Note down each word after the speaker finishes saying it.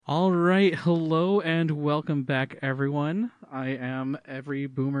All right, hello and welcome back, everyone. I am every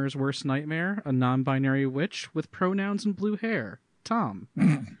boomer's worst nightmare, a non-binary witch with pronouns and blue hair, Tom.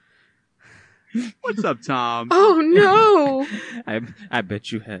 What's up, Tom? Oh no! I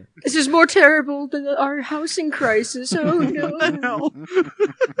bet you had. This is more terrible than our housing crisis. Oh no!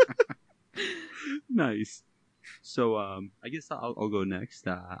 Nice. So, I guess I'll go next.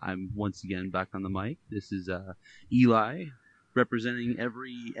 I'm once again back on the mic. This is Eli, representing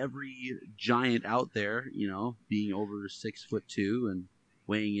every giant out there. You know, being over 6'2" and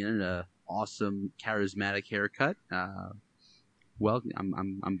weighing in at a awesome, charismatic haircut. Well,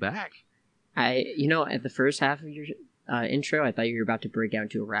 I'm back. At the first half of your intro, I thought you were about to break out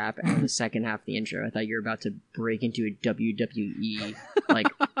into a rap, and in the second half of the intro, I thought you were about to break into a WWE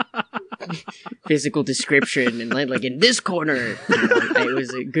physical description, and like in this corner, it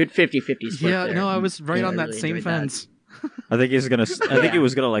was a good 50-50 split. Yeah, there. no, I was right on I that really same enjoyed fence. I think he's gonna. I think he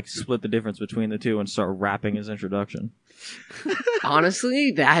was gonna like split the difference between the two and start rapping his introduction.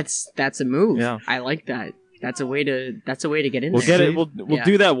 Honestly, that's a move. Yeah. I like that. That's a way to get in We'll there. get it. We'll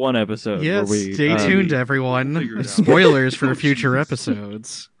do that one episode. Yes, where we, stay tuned, figure everyone. it out. Spoilers for future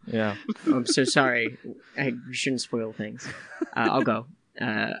episodes. Yeah. I'm so sorry. We shouldn't spoil things. I'll go.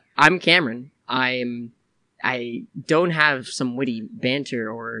 I'm Cameron. I don't have some witty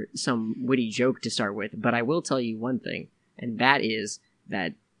banter or some witty joke to start with, but I will tell you one thing, and that is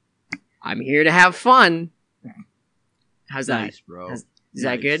that I'm here to have fun. How's that? Nice, bro. Is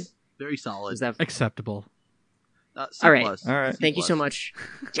that good? Very solid. Is that Acceptable. C++. All right. All right. Thank you so much.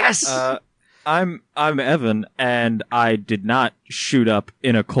 Yes. I'm Evan, and I did not shoot up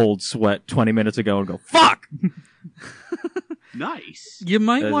in a cold sweat 20 minutes ago and go fuck. Nice. You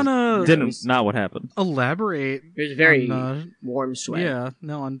might want to Not what happened. elaborate. It was very on, warm sweat. Yeah,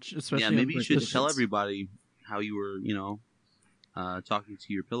 no, especially Yeah, maybe on you should the tell shits. everybody how you were, talking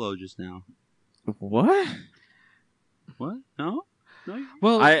to your pillow just now. What? What? No?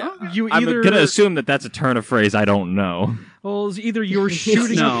 Well, I'm either gonna assume that that's a turn of phrase I don't know. Well, it's either you were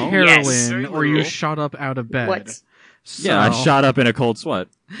shooting No. up heroin Yes. or you shot up out of bed. What? So, Yeah, I shot up in a cold sweat,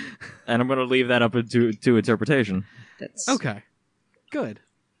 and I'm gonna leave that up to interpretation. That's Okay, good.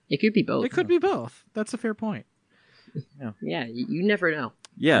 It could be both. It could be both. That's a fair point. Yeah, you never know.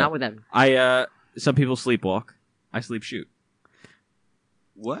 Yeah, Not with them. Some people sleepwalk. I sleep shoot.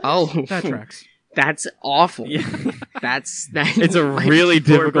 What? Oh, That tracks. that's awful. Yeah. That's It's a like, really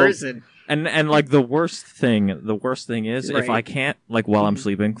poor difficult- person. And like the worst thing is if Right. I can't, like while I'm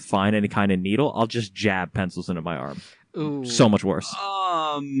sleeping, find any kind of needle, I'll just jab pencils into my arm. Ooh, So much worse.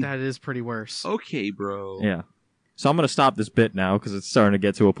 that is pretty worse. Okay, bro. Yeah. So I'm gonna stop this bit now because it's starting to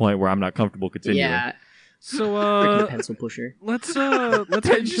get to a point where I'm not comfortable continuing. Yeah, So freaking the pencil pusher. let's head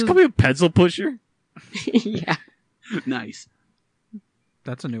Just into- call me a pencil pusher. Yeah. Nice.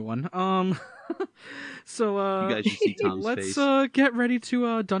 That's a new one. So You guys should see Tom's let's face. get ready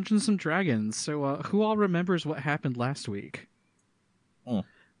to Dungeons and Dragons. So who all remembers what happened last week? Oh,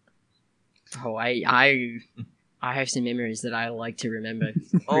 I have some memories that I like to remember.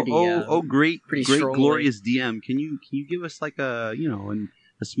 Pretty, Great, pretty great, strongly. glorious DM. Can you give us like a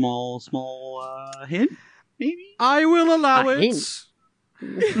small hint, maybe? I will allow A it.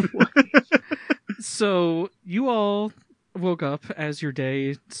 So you all woke up as your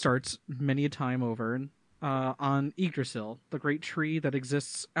day starts many a time over on Yggdrasil, the great tree that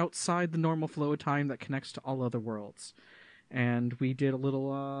exists outside the normal flow of time that connects to all other worlds. And we did a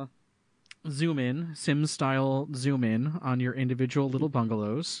little zoom in, Sim-style zoom in on your individual little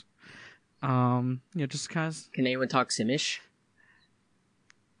bungalows. Just because Can anyone talk Simish?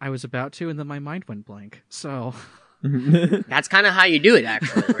 I was about to, and then my mind went blank. So That's kind of how you do it,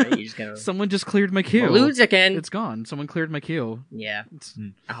 actually, right? You just go. someone just cleared my queue. Alludes again. It's gone. Someone cleared my queue. Yeah. It's,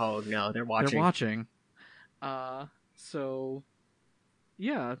 Oh no, they're watching. They're watching. So,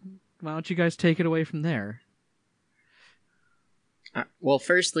 yeah. Why don't you guys take it away from there? Well,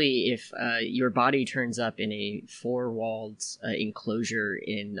 firstly, if your body turns up in a four-walled enclosure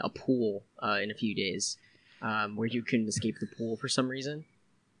in a pool in a few days, where you couldn't escape the pool for some reason,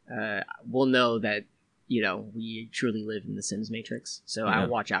 we'll know that we truly live in the Sims Matrix. So Yeah. I'll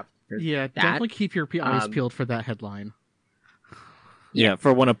watch out for Yeah, that. definitely keep your eyes Um, peeled for that headline. Yeah,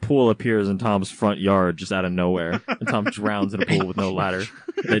 for when a pool appears in Tom's front yard just out of nowhere, and Tom drowns in a pool with no ladder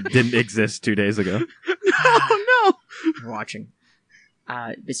that didn't exist 2 days ago. No. We're watching.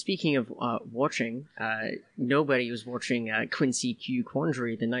 But speaking of watching, nobody was watching Quincy Q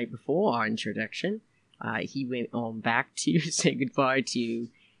Quandary the night before our introduction. He went on back to say goodbye to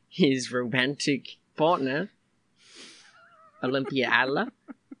his romantic partner, Olympia Adler,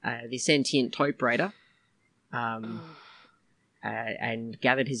 the sentient typewriter. and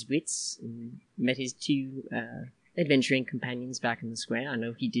gathered his wits and met his two adventuring companions back in the square. I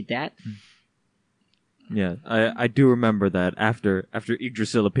know he did that. Yeah, I do remember that after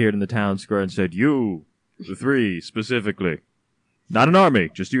Yggdrasil appeared in the town square and said, "You, the three specifically, not an army,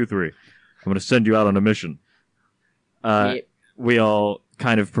 just you three. I'm going to send you out on a mission." Yep. We all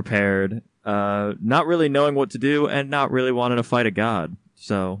kind of prepared, not really knowing what to do and not really wanting to fight a god.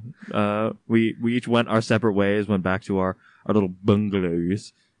 So we each went our separate ways, went back to our little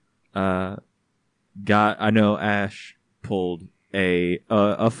bungalows. I know Ash pulled a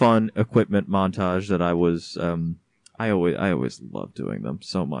fun equipment montage that I was I always loved doing them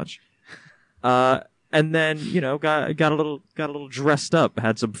so much. And then got a little dressed up,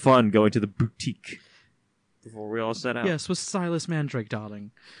 had some fun going to the boutique before we all set out. Yes, with Silas Mandrake, darling.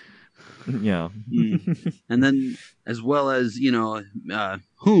 Yeah. And then, as well as,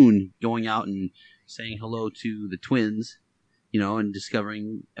 Hoon going out and saying hello to the twins, and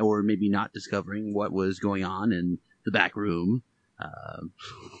discovering, or maybe not discovering, what was going on in the back room.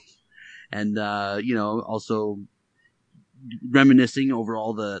 And also reminiscing over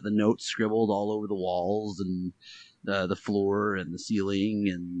all the notes scribbled all over the walls and the floor and the ceiling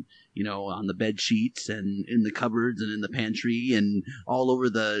and on the bed sheets and in the cupboards and in the pantry and all over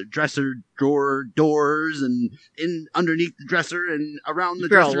the dresser drawer doors and in underneath the dresser and around the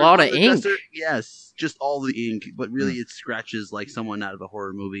dresser. A lot of ink. Dresser. Yes, just all the ink, but really it scratches like someone out of a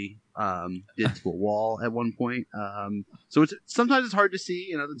horror movie did to a wall at one point. So sometimes it's hard to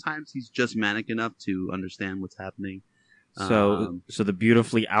see, and other times he's just manic enough to understand what's happening. So the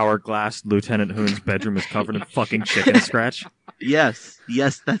beautifully hourglass Lieutenant Hoon's bedroom is covered in fucking chicken scratch? Yes,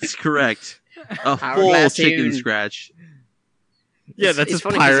 that's correct. A full Hourglass chicken Hoon. scratch. Yeah, that's it's his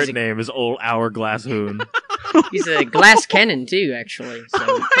funny 'cause pirate he's a- name, is Old Hourglass Hoon. He's a glass cannon too, actually.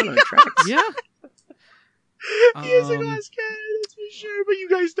 So it kind of tracks. Yeah. He is a glass cannon, that's for sure, but you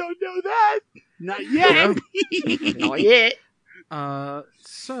guys don't know that. Not yet. Not yet.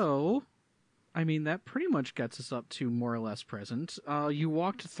 So, I mean, that pretty much gets us up to more or less present. You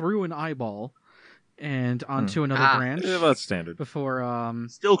walked through an eyeball and onto another branch Yeah, that's standard. before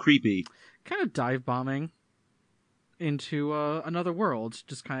Still creepy. kind of dive bombing into another world,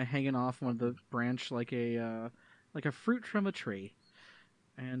 just kind of hanging off one of the branch like a fruit from a tree.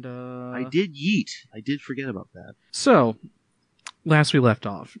 And I did yeet. I did forget about that. So, last we left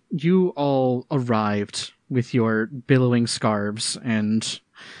off, you all arrived with your billowing scarves and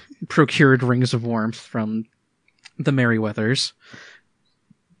procured rings of warmth from the Merryweathers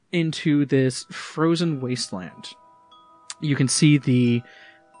into this frozen wasteland. You can see the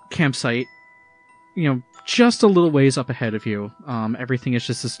campsite, just a little ways up ahead of you. Everything is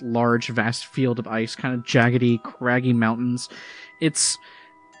just this large, vast field of ice, kind of jaggedy, craggy mountains. It's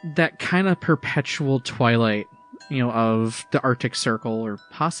that kind of perpetual twilight, of the Arctic Circle or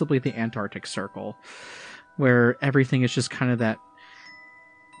possibly the Antarctic Circle, where everything is just kind of that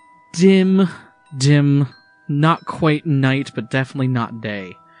dim, not quite night, but definitely not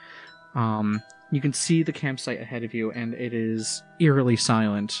day. You can see the campsite ahead of you, and it is eerily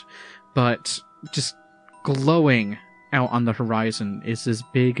silent, but just glowing out on the horizon is this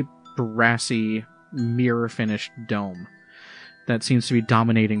big, brassy, mirror-finished dome that seems to be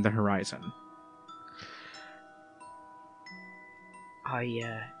dominating the horizon.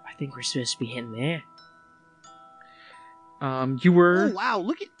 I think we're supposed to be heading there. You were... Oh wow!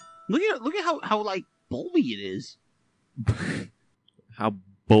 Look at how like bulby it is. How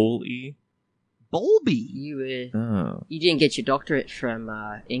bully? Bulby. Oh. You didn't get your doctorate from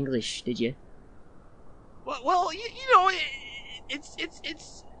English, did you? Well,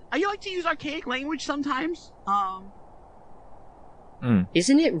 it's. I like to use archaic language sometimes.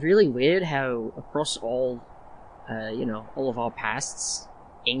 Isn't it really weird how across all of our pasts,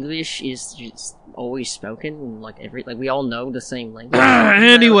 English is just always spoken, and like we all know the same language.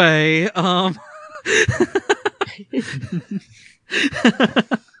 Anyway,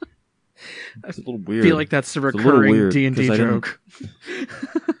 It's a little weird. I feel like that's a a little recurring weird, D&D 'cause I didn't- joke.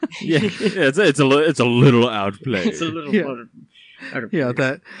 yeah, it's a little outplayed. It's a little Yeah. out of Yeah,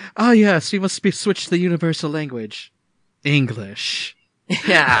 place. that... yes, we must switch to the universal language. English.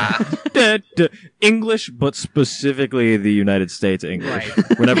 Yeah. English, but specifically the United States English.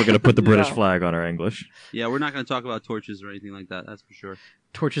 Right. We're never going to put the British No. flag on our English. Yeah, we're not going to talk about torches or anything like that. That's for sure.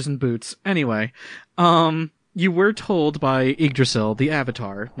 Torches and boots. Anyway, you were told by Yggdrasil, the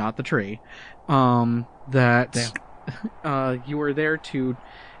avatar, not the tree, that you were there to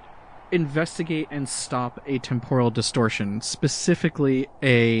investigate and stop a temporal distortion, specifically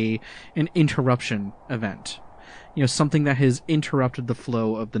an interruption event. Something that has interrupted the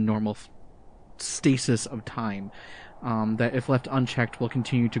flow of the normal stasis of time. that, if left unchecked, will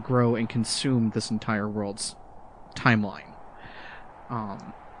continue to grow and consume this entire world's timeline.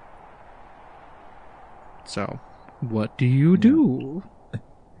 So, what do you do?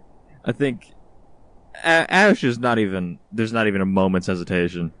 I think Ash is not even. There's not even a moment's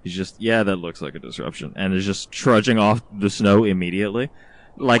hesitation. He's just, yeah, that looks like a disruption, and is just trudging off the snow immediately.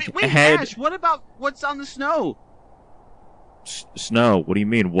 Like wait, head Ash, what about what's on the snow? Snow. What do you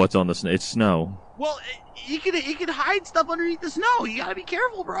mean? What's on the snow? It's snow. Well, you could hide stuff underneath the snow. You gotta be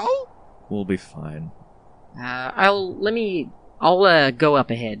careful, bro. We'll be fine. I'll go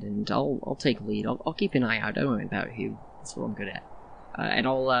up ahead and I'll take lead. I'll keep an eye out. Don't worry about who. That's what I'm good at. And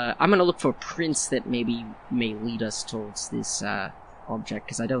I'm gonna look for prints that maybe may lead us towards this object,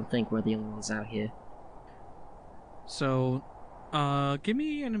 because I don't think we're the only ones out here. So, give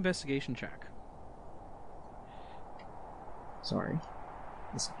me an investigation check. Sorry,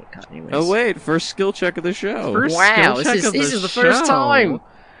 this will get cut anyways. Oh wait, first skill check of the show. First wow, skill check this of is the the first show. time.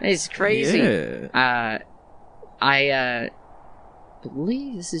 It's crazy. Yeah. I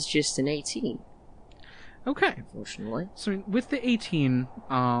believe this is just an 18. Okay. Unfortunately. So with the 18,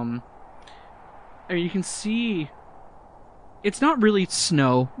 I mean, you can see it's not really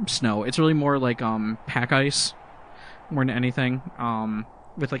snow. It's really more like pack ice more than anything.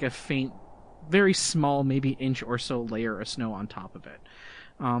 With like a faint, very small, maybe inch or so layer of snow on top of it.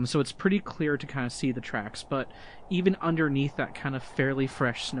 So it's pretty clear to kind of see the tracks, but even underneath that kind of fairly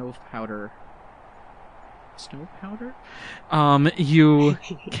fresh snow powder, you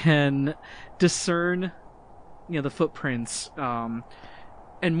can discern, the footprints, and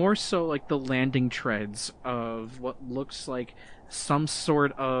more so like the landing treads of what looks like some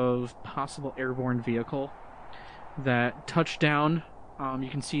sort of possible airborne vehicle that touched down. You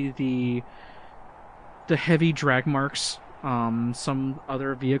can see the heavy drag marks, some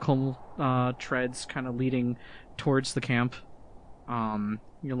other vehicle treads kind of leading towards the camp.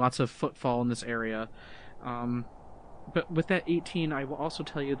 Lots of footfall in this area. But with that 18, I will also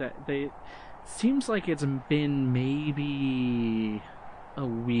tell you that seems like it's been maybe a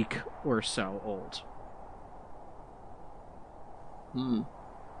week or so old.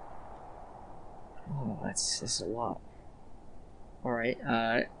 Oh, that's a lot. Alright,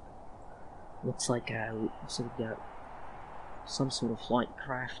 looks like we've got some sort of flight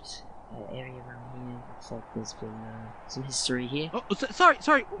craft area around here. Looks like there's been some history here. Oh,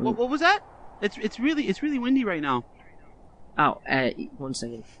 sorry. What was that? It's really windy right now. Oh, 1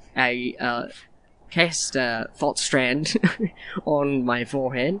 second. I cast Thought Strand on my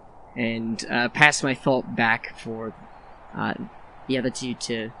forehead and pass my thought back for the other two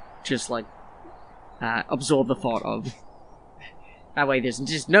to just absorb the thought of. That way, there's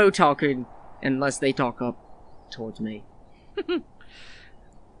just no talking unless they talk up towards me.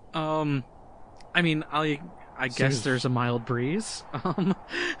 I mean, I guess there's a mild breeze.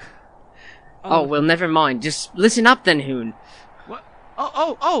 Oh, well, never mind. Just listen up then, Hoon. What?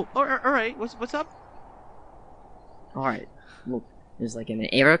 All right. What's up? Alright. Look, there's like an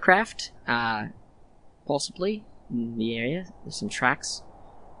aircraft, possibly, in the area. There's some tracks.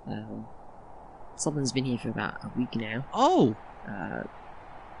 Something's been here for about a week now. Oh!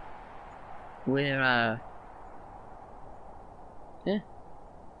 We're, yeah.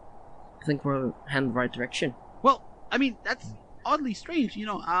 I think we're heading the right direction. Well, I mean, that's oddly strange,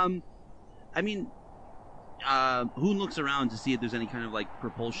 I mean, Hoon looks around to see if there's any kind of,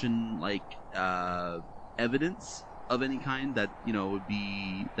 propulsion, evidence of any kind that, would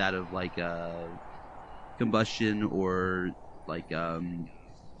be that of, combustion or,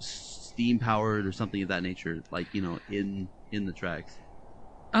 steam-powered or something of that nature, in the tracks.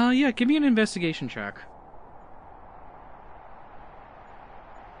 Yeah, give me an investigation check.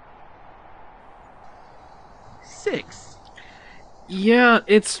 Six. Yeah,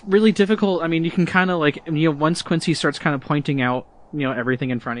 it's really difficult. I mean, you can kind of once Quincy starts kind of pointing out, everything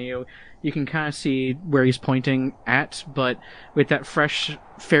in front of you, you can kind of see where he's pointing at, but with that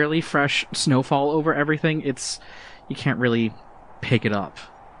fairly fresh snowfall over everything, you can't really pick it up.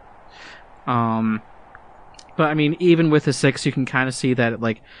 But I mean, even with a 6, you can kind of see that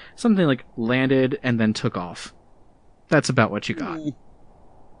something landed and then took off. That's about what you got.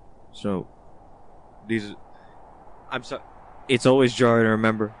 So, I'm sorry. It's always jarring to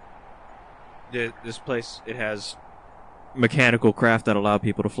remember. This place, it has mechanical craft that allow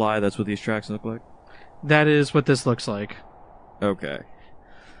people to fly. That's what these tracks look like? That is what this looks like. Okay.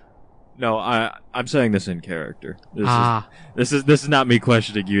 No, I'm saying this in character. This is not me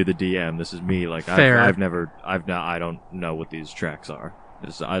questioning you, the DM. This is me. Fair. I don't know what these tracks are.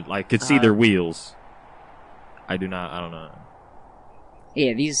 I could see their wheels. I don't know.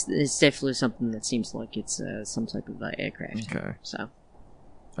 Yeah, it's definitely something that seems like it's some type of aircraft. Okay. So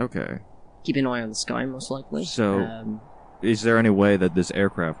Okay. keep an eye on the sky, most likely. So, is there any way that this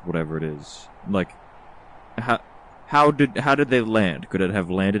aircraft, whatever it is, like, how did they land? Could it have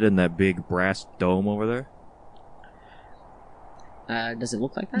landed in that big brass dome over there? Does it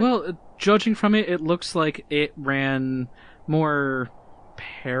look like that? Well, judging from it, it looks like it ran more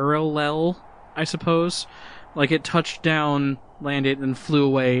parallel, I suppose. Like it touched down, landed, and flew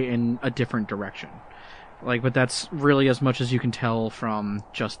away in a different direction. Like, but that's really as much as you can tell from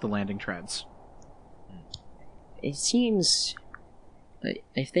just the landing treads. It seems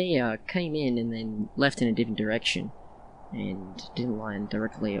if they came in and then left in a different direction and didn't land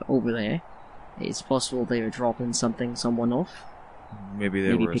directly over there, it's possible they were dropping someone off. Maybe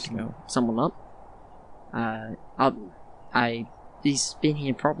they were picking someone up. He's been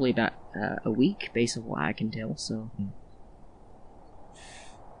here probably about a week, based on what I can tell. So.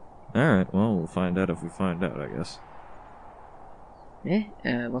 All right. Well, we'll find out if we find out, I guess. Yeah.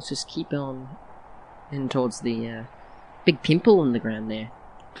 Let's just keep on heading towards the big pimple in the ground there.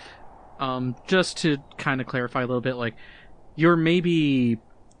 Just to kind of clarify a little bit, like you're maybe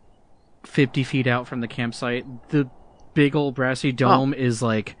 50 feet out from the campsite. The big old brassy dome is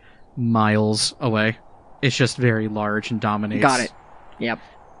like miles away. It's just very large and dominates. Got it. Yep.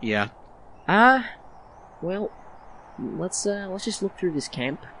 Yeah. Well, let's just look through this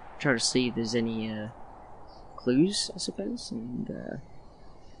camp, try to see if there's any clues, I suppose, and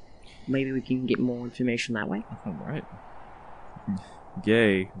maybe we can get more information that way. All right.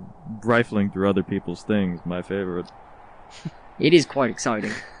 Yay, rifling through other people's things, my favorite. It is quite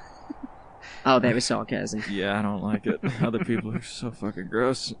exciting. Oh, that was sarcasm. Yeah, I don't like it. Other people are so fucking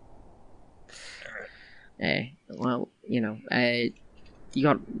gross. Well, you know how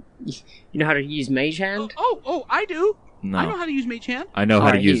to use Mage Hand? Oh, I do. No. I know how to use Mage Hand. I know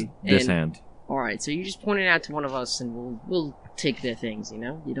how to use this and- hand. Alright, so you just point it out to one of us and we'll take their things, you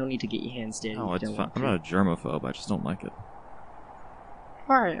know? You don't need to get your hands dirty. Oh, if it's you don't fine. want I'm to. not a germaphobe. I just don't like it.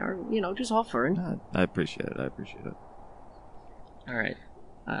 Alright, or, just offering. I appreciate it. Alright.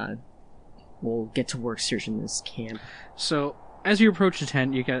 We'll get to work searching this camp. So, as you approach the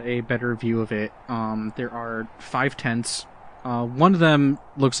tent, you get a better view of it. There are 5 tents. One of them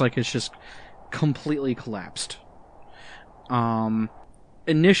looks like it's just completely collapsed.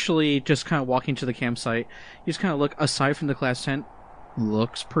 Initially, just kind of walking to the campsite, you just kind of look, aside from the collapsed tent,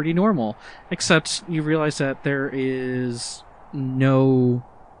 looks pretty normal. Except you realize that there is no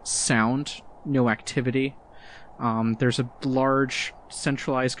sound, no activity. There's a large,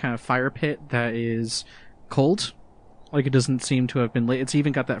 centralized kind of fire pit that is cold. Like, it doesn't seem to have been lit. It's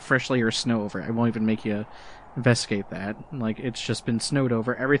even got that fresh layer of snow over it. I won't even make you investigate that. Like, it's just been snowed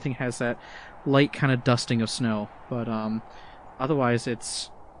over. Everything has that light kind of dusting of snow. But, otherwise, it's,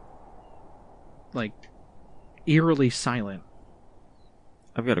 like, eerily silent.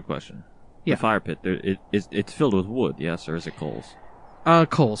 I've got a question. Yeah. The fire pit, it's filled with wood, yes, or is it coals?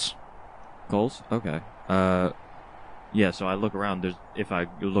 Coals. Coals? Okay. Yeah, so I look around.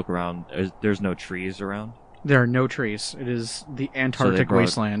 There's no trees around. There are no trees. It is the Antarctic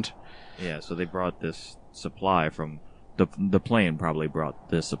wasteland. Yeah, so they brought this supply from the plane. Probably brought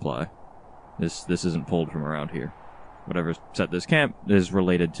this supply. This isn't pulled from around here. Whatever set this camp is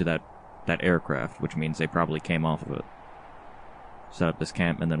related to that aircraft, which means they probably came off of it. Set up this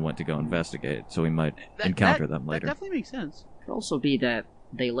camp and then went to go investigate. So we might encounter them later. That definitely makes sense. Could also be that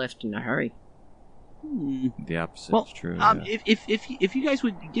they left in a hurry. The opposite is true. Yeah. If you guys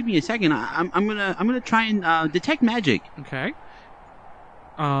would give me a second, I'm gonna try and detect magic. Okay.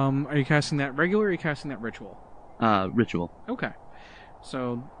 Are you casting that regular or are you casting that ritual? Ritual. Okay.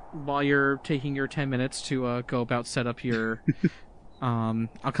 So, while you're taking your 10 minutes to go about set up your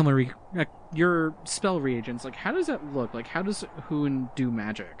your spell reagents, like, how does that look? Like, how does Hoon do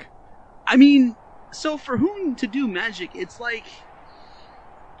magic? I mean, so for Hoon to do magic, it's like,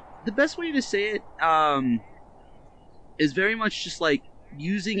 the best way to say it is very much just like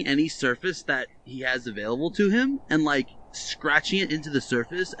using any surface that he has available to him and like scratching it into the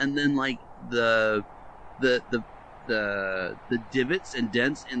surface, and then like the divots and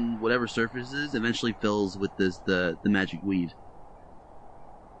dents in whatever surfaces eventually fills with the magic weed.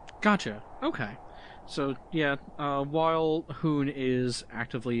 Gotcha. Okay. So, yeah, while Hoon is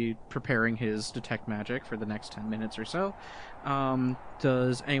actively preparing his detect magic for the next 10 minutes or so,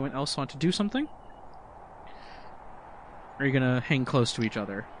 does anyone else want to do something? Or are you gonna hang close to each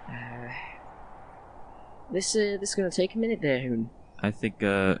other? This is gonna take a minute there, Hoon. I think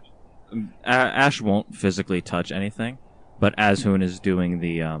Ash won't physically touch anything, but as Hoon is doing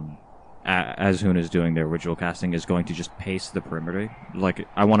the as Hoon is doing their ritual casting, is going to just pace the perimeter. Like,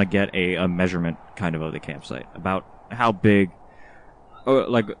 I want to get a measurement kind of the campsite about how big, or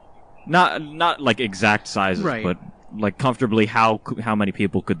like, not like exact sizes, Right. but like comfortably how many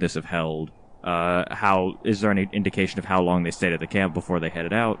people could this have held? How is there any indication of how long they stayed at the camp before they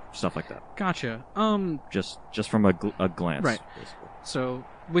headed out? Stuff like that. Gotcha. Just from a glance, Right. basically. So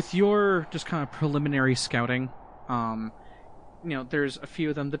with your just kind of preliminary scouting, there's a few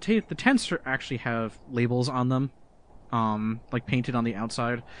of them. The tents actually have labels on them, like painted on the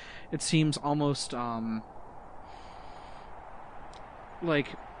outside. It seems almost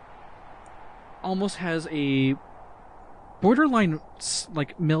almost has a borderline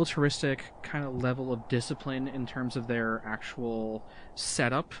like militaristic kind of level of discipline in terms of their actual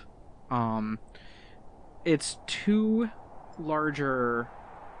setup. It's two larger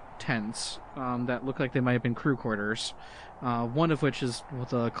tents that look like they might have been crew quarters, one of which is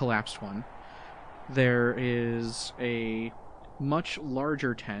the collapsed one. There is a much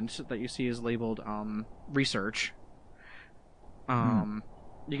larger tent that you see is labeled research.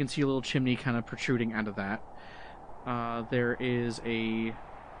 You can see a little chimney kind of protruding out of that. There is a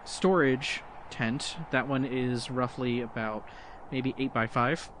storage tent. That one is roughly about maybe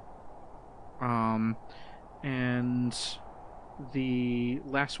 8x5. And the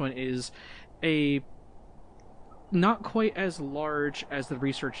last one is a not quite as large as the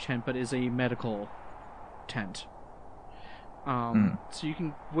research tent, but is a medical tent. So you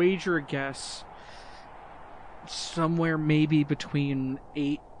can wager a guess somewhere maybe between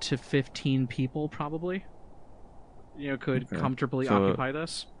 8 to 15 people, probably. Could comfortably occupy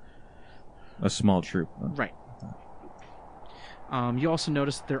this. A small troop. Huh? Right. You also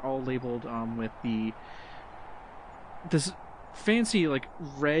notice that they're all labeled with this fancy like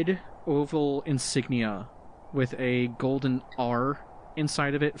red oval insignia with a golden R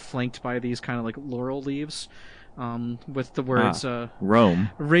inside of it, flanked by these kind of like laurel leaves, with the words Rome.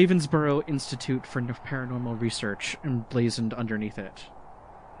 Ravensborough Institute for Paranormal Research emblazoned underneath it.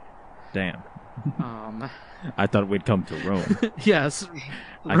 Damn. I thought we'd come to Rome. Yes,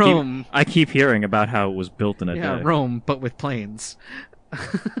 Rome. I keep hearing about how it was built in a day. Rome, but with planes.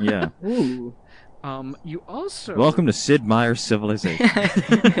 Yeah. Ooh. You also Welcome to Sid Meier's Civilization.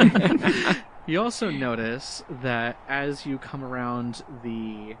 You also notice that as you come around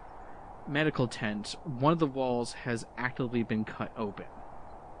the medical tent, one of the walls has actively been cut open.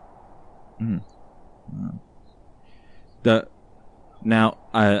 Now,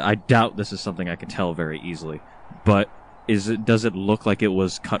 I doubt this is something I can tell very easily, but does it look like it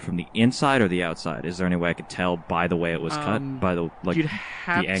was cut from the inside or the outside? Is there any way I could tell by the way it was cut, by the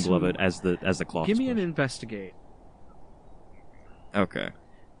angle of it as the cloth? Give me an investigate. Okay.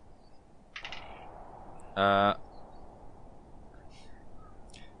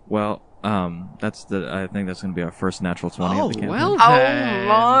 Well, I think that's going to be our first natural 20 of the campaign. Well Oh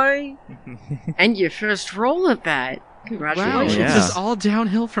my! And your first roll at that. Wow, Congratulations. Yeah. it's just all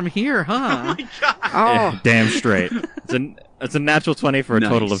downhill from here, huh? Oh. Damn straight. It's a natural 20 for a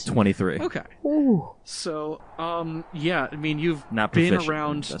total of Nice. 23. Okay. Ooh. So, yeah, I mean, you've Not been proficient in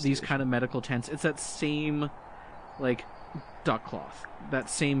around these investigation. kind of medical tents. It's that same, like, duck cloth. That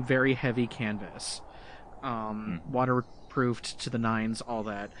same very heavy canvas. Waterproofed to the nines, all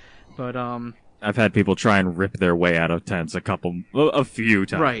that. But, I've had people try and rip their way out of tents a few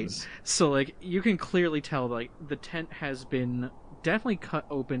times. right. So, like, you can clearly tell, like, the tent has been definitely cut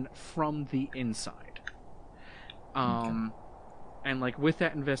open from the inside. And, like, with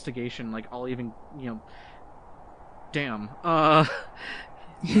that investigation, like, I'll even, damn. I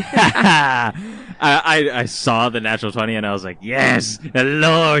saw the natural 20 and I was like, yes, the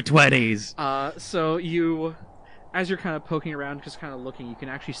lower 20s. So you, as you're kind of poking around, just kind of looking, you can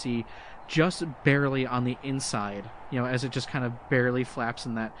actually see just barely on the inside, as it just kind of barely flaps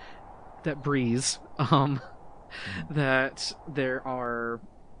in that breeze, that there are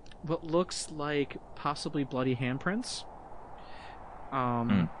what looks like possibly bloody handprints.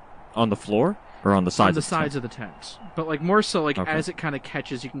 On the floor or on the sides? On the sides of the tent, but like more so, like Okay. as it kind of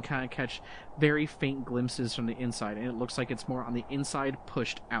catches, you can kind of catch very faint glimpses from the inside, and it looks like it's more on the inside,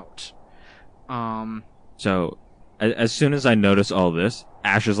 pushed out. So, as soon as I notice all this,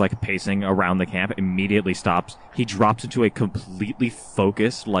 Ash is like pacing around the camp, immediately stops. He drops into a completely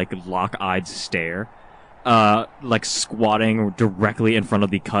focused, like lock-eyed stare, like squatting directly in front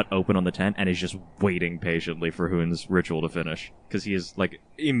of the cut open on the tent, and is just waiting patiently for Hoon's ritual to finish. Because he is like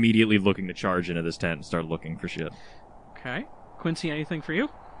immediately looking to charge into this tent and start looking for shit. Okay, Quincy, anything for you?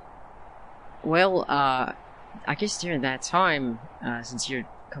 Well, I guess during that time, since you're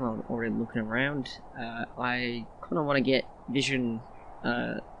kind of already looking around, I kind of want to get vision.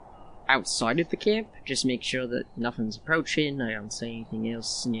 I outside of the camp. Just make sure that nothing's approaching. I don't see anything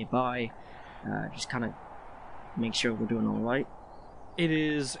else nearby. Just kind of make sure we're doing all right. It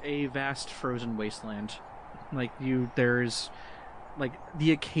is a vast frozen wasteland. There's like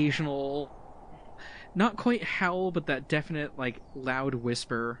the occasional, not quite howl, but that definite like loud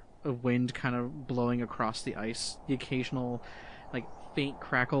whisper of wind kind of blowing across the ice. The occasional like faint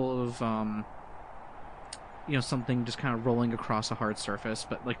crackle of something just kind of rolling across a hard surface,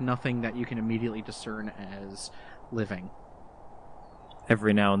 but like nothing that you can immediately discern as living.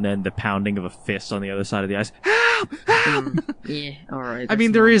 Every now and then, the pounding of a fist on the other side of the ice. Help! Help! Yeah, alright. I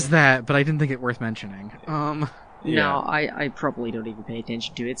mean, there is that, but I didn't think it worth mentioning. No, I probably don't even pay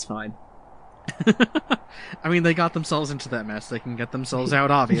attention to it. It's fine. I mean, they got themselves into that mess. They can get themselves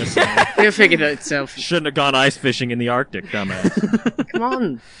out, obviously. It'll figure it itself. Shouldn't have gone ice fishing in the Arctic, dumbass. Come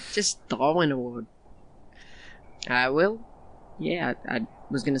on, just Darwin Award. Well, yeah, I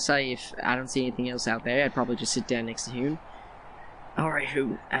was gonna say if I don't see anything else out there, I'd probably just sit down next to Hoon. Alright,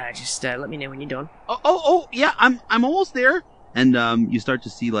 Hoon, just let me know when you're done. Oh, yeah, I'm almost there. And you start to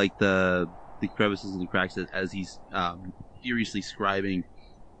see like the crevices and the cracks as he's furiously scribing,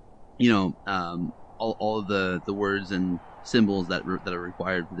 all of the words and symbols that are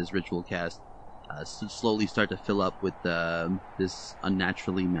required for this ritual cast. Slowly start to fill up with this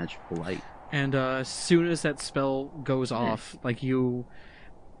unnaturally magical light. And as soon as that spell goes off,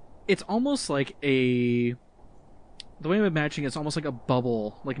 it's almost like the way I'm imagining it's almost like a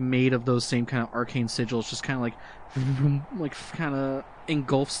bubble, like made of those same kind of arcane sigils, just kind of like kind of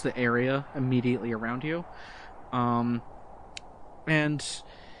engulfs the area immediately around you. And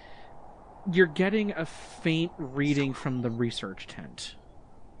you're getting a faint reading from the research tent.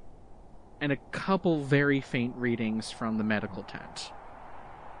 And a couple very faint readings from the medical tent.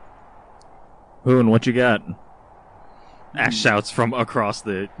 Hoon, what you got? Ash shouts from across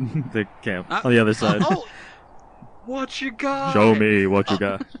the camp on the other side. What you got? Show me what you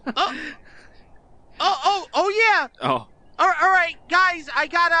got. Yeah. Oh. All right, guys. I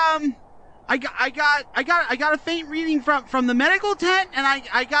got a faint reading from the medical tent, and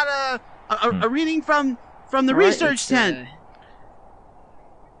I got a reading from the research tent.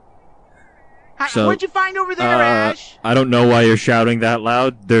 So, what'd you find over there, Ash? I don't know why you're shouting that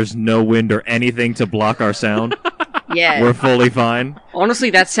loud. There's no wind or anything to block our sound. Yeah. We're fully fine. Honestly,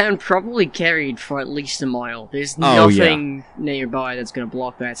 that sound probably carried for at least a mile. There's nothing nearby that's going to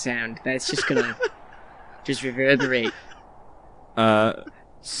block that sound. That's just going to just reverberate.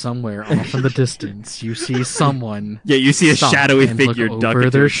 Somewhere off in the distance, you see someone. Yeah, you see a shadowy figure duck over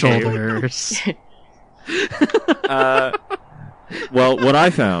into their a cave. shoulders. Well, what I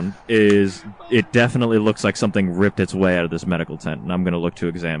found is it definitely looks like something ripped its way out of this medical tent, and I'm going to look to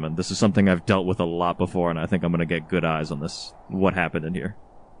examine. This is something I've dealt with a lot before, and I think I'm going to get good eyes on this. What happened in here?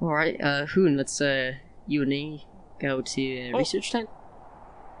 Alright, Hoon, let's, you and me go to research tent.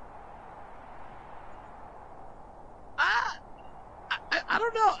 I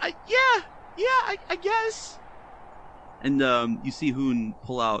don't know. I guess. And you see Hoon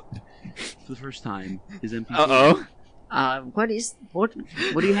pull out for the first time his MP. Uh-oh. What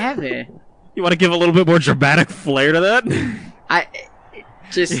do you have there? You want to give a little bit more dramatic flair to that?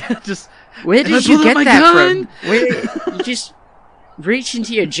 Just where did you get that gun? from? You just reached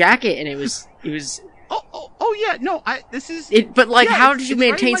into your jacket and it was. Oh yeah, no, this is. But like, yeah, how did you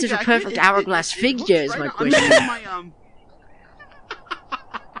maintain right such a perfect hourglass figure? Is my question.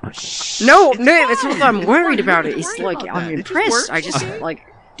 No, that's what I'm worried about. It's like I'm impressed. I just like.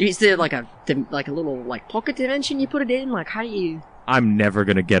 Is there like a little like pocket dimension you put it in? Like, how do you? I'm never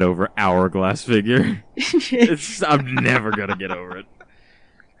gonna get over hourglass figure. I'm never gonna get over it.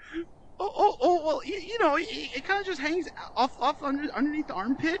 Well, it kind of just hangs off underneath the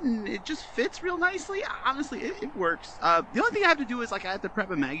armpit, and it just fits real nicely. Honestly, it works. The only thing I have to do is like I have to prep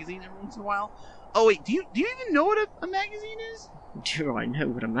a magazine every once in a while. Oh wait, do you even know what a magazine is? Do I know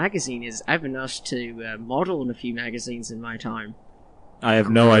what a magazine is? I've been asked to model in a few magazines in my time. I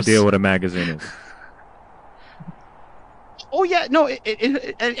have no idea what a magazine is. Oh yeah, no.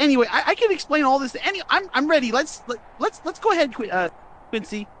 Anyway, I can explain all this. I'm ready. Let's go ahead,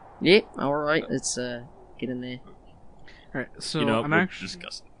 Quincy. Yeah, all right. Let's get in there. All right. So I'm actually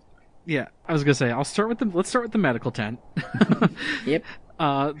disgusting. Yeah, I was gonna say let's start with the medical tent. Yep.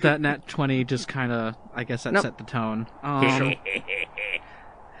 That nat 20 just kind of, I guess that set the tone.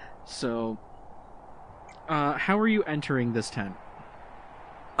 So, how are you entering this tent?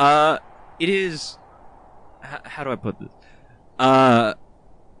 It is. How do I put this?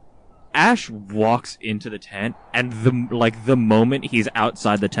 Ash walks into the tent, and the moment he's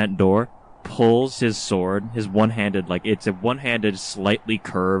outside the tent door, pulls his sword, his one-handed, like, it's a one-handed, slightly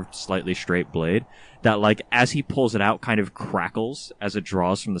curved, slightly straight blade that, like, as he pulls it out, kind of crackles as it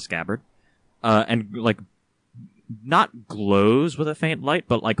draws from the scabbard. And, like, not glows with a faint light,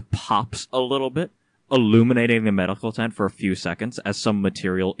 but, like, pops a little bit, illuminating the medical tent for a few seconds as some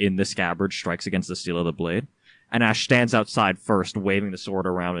material in the scabbard strikes against the steel of the blade. And Ash stands outside first, waving the sword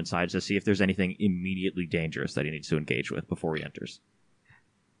around inside to see if there's anything immediately dangerous that he needs to engage with before he enters.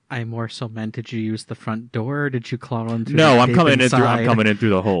 I more so meant, did you use the front door, or did you claw in through No, the I'm coming inside? I'm coming in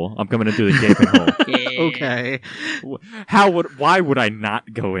through the hole. I'm coming in through the gaping hole. Okay. Why would I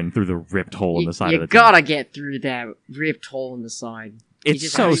not go in through the ripped hole in the side of the You gotta tent? get through that ripped hole in the side. It's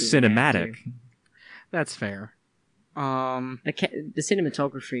just so absolutely have cinematic. That's fair. The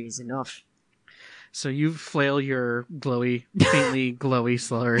cinematography is enough. So you flail your faintly glowy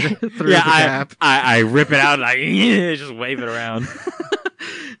sword through the gap. I rip it out and I just wave it around.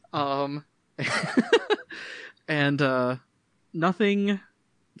 And nothing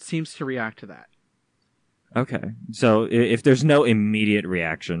seems to react to that. Okay, so if there's no immediate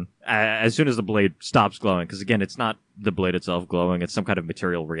reaction, as soon as the blade stops glowing, because again, it's not the blade itself glowing, it's some kind of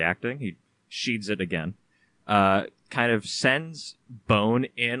material reacting, he sheathes it again. Kind of sends Bone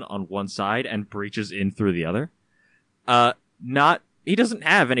in on one side and breaches in through the other. He doesn't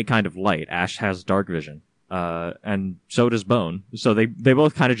have any kind of light. Ash has dark vision. And so does Bone. So they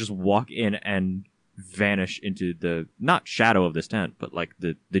both kind of just walk in and vanish into the, not shadow of this tent, but like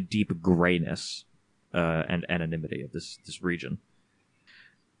the deep grayness, and anonymity of this region.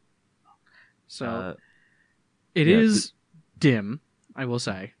 So it is dim, I will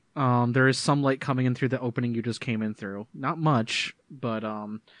say. There is some light coming in through the opening you just came in through. Not much, but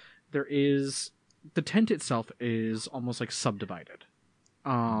there is... The tent itself is almost like subdivided.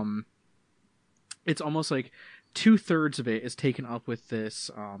 It's almost like 2/3 of it is taken up with this,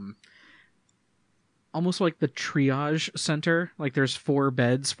 almost like the triage center. Like there's 4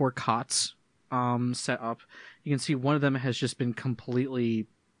 beds, 4 cots set up. You can see one of them has just been completely...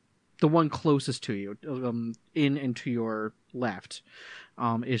 The one closest to you, in and to your left,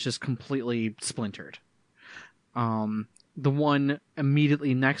 is just completely splintered. The one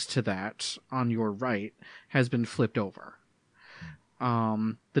immediately next to that, on your right, has been flipped over.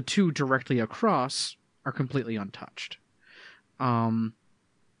 The 2 directly across are completely untouched. To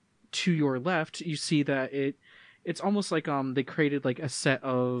your left, you see that it's almost like they created like a set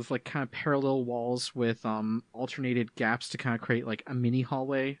of like kind of parallel walls with alternated gaps to kind of create like a mini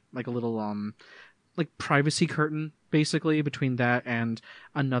hallway, like a little like privacy curtain basically between that and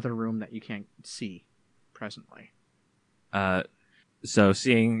another room that you can't see presently. So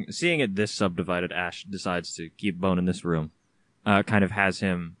seeing it this subdivided, Ash decides to keep Bone in this room. Kind of has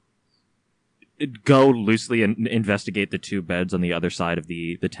him go loosely and investigate the 2 beds on the other side of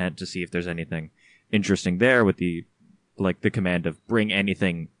the tent to see if there's anything interesting there, with the command of bring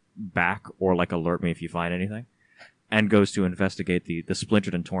anything back or like alert me if you find anything, and goes to investigate the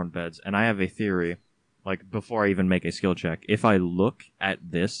splintered and torn beds. And I have a theory, like before I even make a skill check, if I look at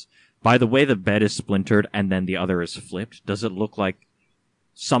this, by the way the bed is splintered and then the other is flipped, does it look like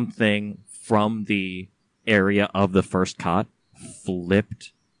something from the area of the first cot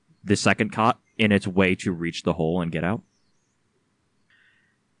flipped the second cot in its way to reach the hole and get out?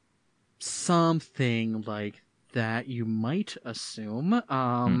 Something like that, you might assume.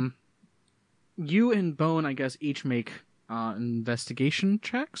 You and Bone, I guess, each make investigation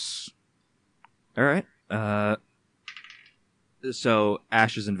checks. All right. So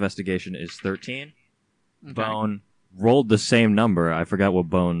Ash's investigation is 13. Okay. Bone rolled the same number. I forgot what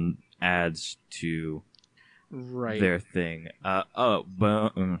Bone adds to their thing.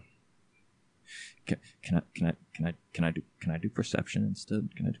 Bone. Can I do perception instead?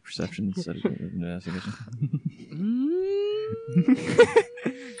 Can I do perception instead of investigation?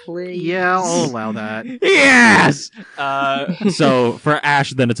 Please. Yeah, I'll allow that. Yes. So for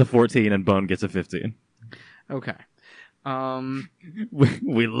Ash, then it's a 14, and Bone gets a 15. Okay.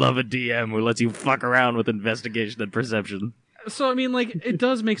 We love a DM who lets you fuck around with investigation and perception. So, I mean, like, it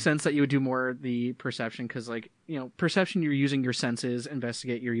does make sense that you would do more the perception, because, like, you know, perception, you're using your senses,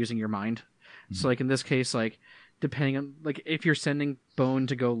 investigate, you're using your mind. So, like, in this case, like, depending on, like, if you're sending Bone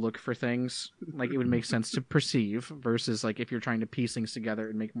to go look for things, like, it would make sense to perceive, versus, like, if you're trying to piece things together,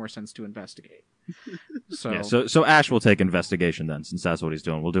 it'd make more sense to investigate. So, Yeah, so Ash will take investigation then, since that's what he's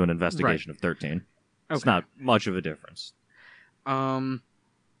doing. We'll do an investigation of 13. It's not much of a difference.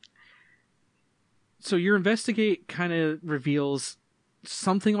 So your investigate kind of reveals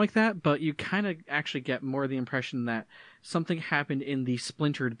something like that, but you kind of actually get more the impression that something happened in the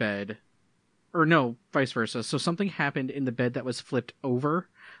splintered bed, or no, vice versa. So something happened in the bed that was flipped over,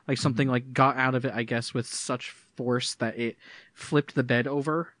 like something like got out of it, I guess, with such force that it flipped the bed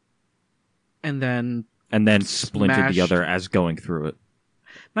over, and then splintered smashed. the other as going through it.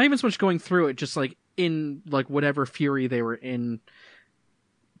 Not even so much going through it, just like in like whatever fury they were in,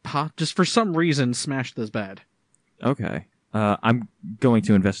 just for some reason smashed this bed. Okay. I'm going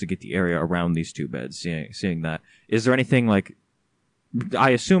to investigate the area around these two beds, seeing that. Is there anything like... I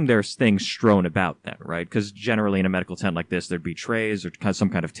assume there's things strewn about then, right? Because generally in a medical tent like this, there'd be trays or some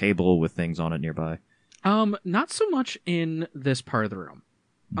kind of table with things on it nearby. Not so much in this part of the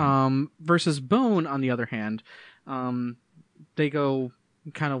room. Versus Bone, on the other hand, they go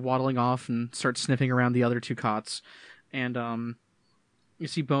kind of waddling off and start sniffing around the other two cots, and you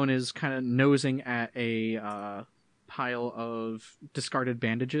see Bone is kind of nosing at a pile of discarded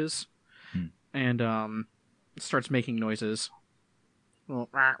bandages, and starts making noises. Well,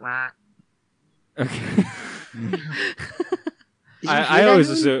 rah, rah. Okay. I always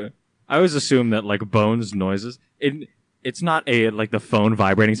assume that like Bone's noises, it's not like the phone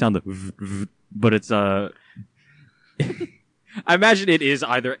vibrating sound, but it's I imagine it is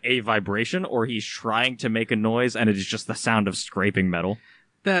either a vibration or he's trying to make a noise and it is just the sound of scraping metal.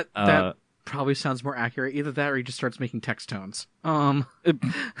 That probably sounds more accurate. Either that or he just starts making text tones. You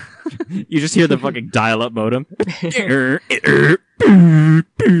just hear the fucking dial-up modem.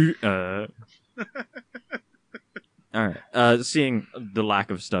 Alright. Seeing the lack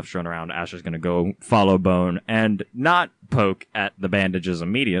of stuff shown around, Asher's gonna go follow Bone and not poke at the bandages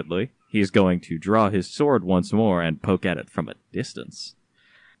immediately. He's going to draw his sword once more and poke at it from a distance.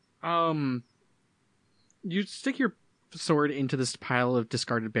 You stick your sword into this pile of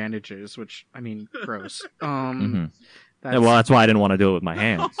discarded bandages, which, I mean, gross. Well, that's why I didn't want to do it with my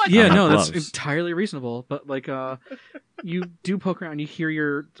hands. Yeah, no, that's entirely reasonable. But, like, you do poke around, you hear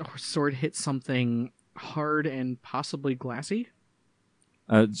your sword hit something hard and possibly glassy.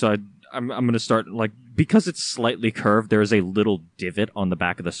 So I'm going to start, like, because it's slightly curved, there is a little divot on the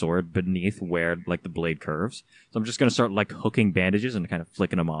back of the sword beneath where, like, the blade curves. So I'm just going to start, like, hooking bandages and kind of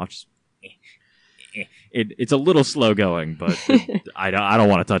flicking them off. Just, it's a little slow going, but I don't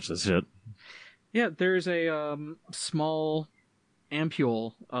want to touch this shit. Yeah, there's a small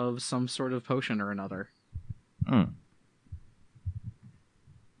ampule of some sort of potion or another.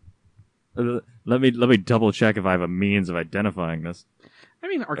 Let me double check if I have a means of identifying this. I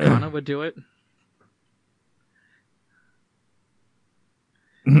mean, Arcana would do it.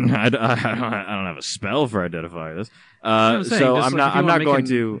 I don't have a spell for identifying this. So I'm not going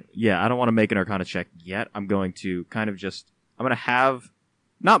to. Yeah, I don't want to make an Arcana check yet. I'm going to kind of just. I'm going to have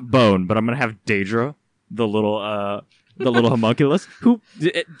not Bone, but I'm going to have Daedra, the little homunculus, who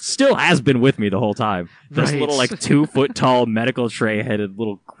still has been with me the whole time. This little like 2 foot tall medical tray headed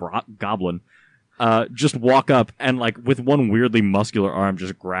little goblin. Just walk up and like with one weirdly muscular arm,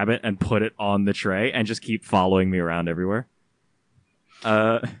 just grab it and put it on the tray and just keep following me around everywhere.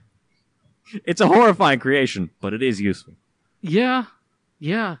 It's a horrifying creation, but it is useful. Yeah.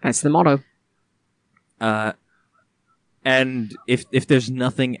 That's the motto. And if there's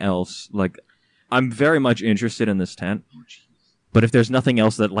nothing else, like, I'm very much interested in this tent, but if there's nothing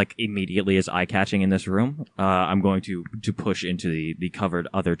else that, like, immediately is eye-catching in this room, I'm going to push into the covered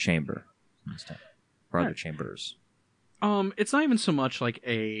other chamber in this tent. Or other chambers. It's not even so much like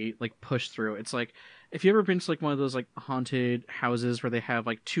a, like, push through. It's like, if you ever been to, like, one of those, like, haunted houses where they have,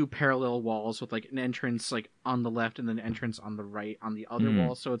 like, 2 parallel walls with, like, an entrance, like, on the left and then an entrance on the right on the other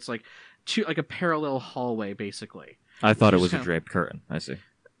wall, so it's, like, a parallel hallway, basically. I thought it was a draped curtain. I see.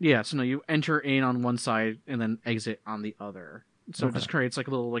 Yeah, so no, you enter in on one side and then exit on the other. So It just creates, like,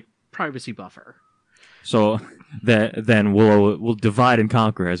 a little, like, privacy buffer. So then we'll divide and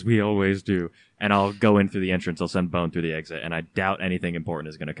conquer as we always do, and I'll go in through the entrance. I'll send Bone through the exit, and I doubt anything important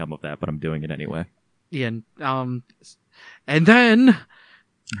is going to come of that, but I'm doing it anyway. Yeah, and then it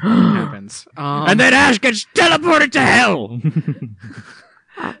happens. And then Ash gets teleported to hell.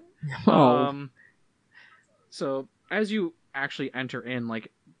 So as you actually enter in,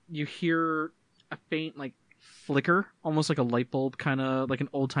 like, you hear a faint, like, flicker, almost like a light bulb, kind of like an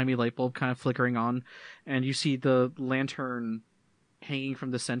old-timey light bulb kind of flickering on, and you see the lantern hanging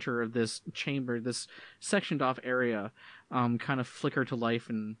from the center of this chamber, this sectioned off area, kind of flicker to life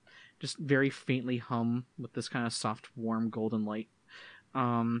and just very faintly hum with this kind of soft, warm, golden light.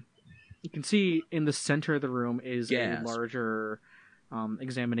 You can see in the center of the room is a larger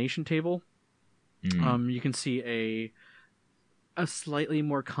examination table. You can see a slightly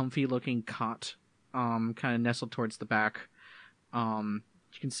more comfy looking cot, kind of nestled towards the back. You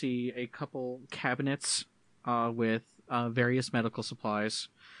can see a couple cabinets with various medical supplies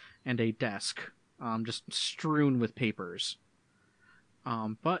and a desk just strewn with papers.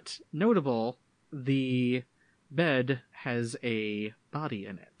 But notable, the bed has a body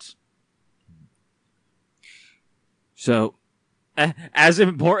in it. So, as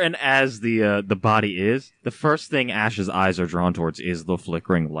important as the body is, the first thing Ash's eyes are drawn towards is the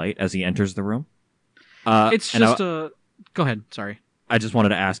flickering light as he enters the room. It's and just a... Go ahead, sorry. I just wanted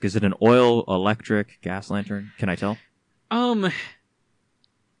to ask, is it an oil, electric, gas lantern? Can I tell?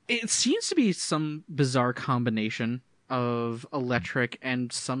 It seems to be some bizarre combination of electric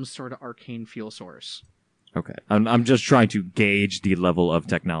and some sort of arcane fuel source. Okay. I'm just trying to gauge the level of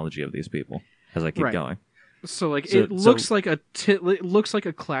technology of these people as I keep Right. going. So it looks like it looks like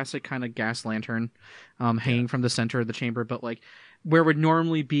a classic kind of gas lantern, hanging from the center of the chamber, but like where would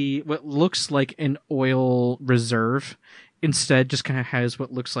normally be what looks like an oil reserve, instead just kind of has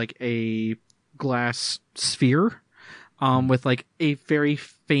what looks like a glass sphere, with like a very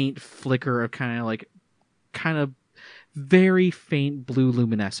faint flicker of kind of very faint blue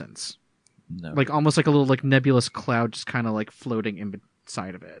luminescence, No. like almost like a little like nebulous cloud just kind of like floating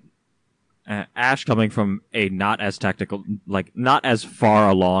inside of it. Ash, coming from a not as technical, like not as far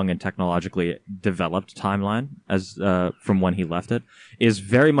along and technologically developed timeline as from when he left it, is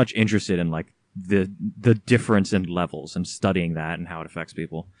very much interested in like the difference in levels and studying that and how it affects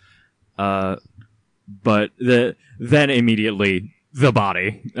people. But then immediately the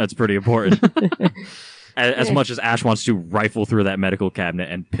body. That's pretty important. As much as Ash wants to rifle through that medical cabinet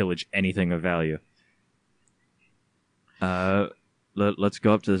and pillage anything of value. Let's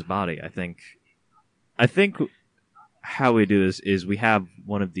go up to this body. I think how we do this is we have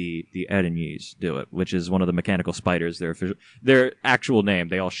one of the Edenyes do it, which is one of the mechanical spiders. Their actual name,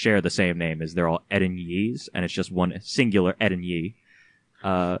 they all share the same name, is they're all Edenyes, and it's just one singular Edenye.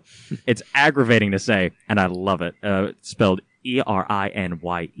 It's aggravating to say, and I love it. It's spelled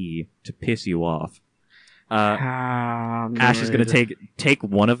Erinye to piss you off. Ash is going to take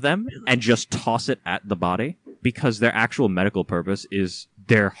one of them and just toss it at the body, because their actual medical purpose is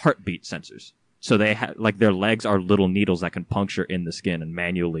their heartbeat sensors. So they like their legs are little needles that can puncture in the skin and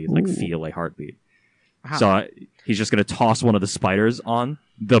manually feel a heartbeat. Wow. So he's just going to toss one of the spiders on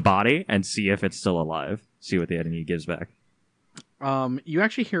the body and see if it's still alive. See what the enemy gives back. You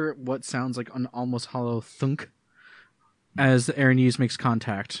actually hear what sounds like an almost hollow thunk as the Erenese makes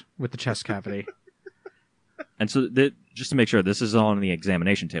contact with the chest cavity. And so, just to make sure, this is on the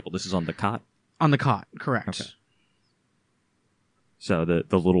examination table. This is on the cot? On the cot, correct. Okay. So the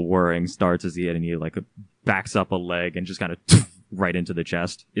little whirring starts as the enemy backs up a leg and just kind of right into the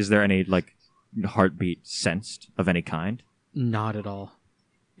chest. Is there any heartbeat sensed of any kind? Not at all.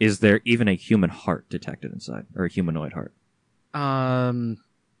 Is there even a human heart detected inside, or a humanoid heart? I'm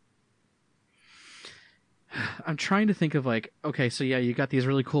trying to think of okay, so yeah, you got these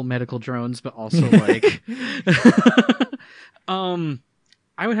really cool medical drones, but also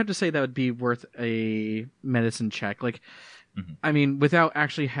I would have to say that would be worth a medicine check. I mean, without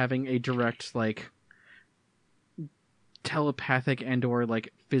actually having a direct telepathic and or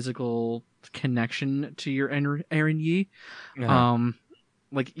physical connection to your Erenye,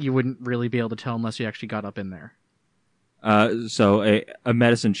 you wouldn't really be able to tell unless you actually got up in there. So a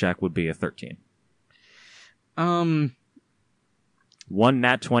medicine check would be a 13. One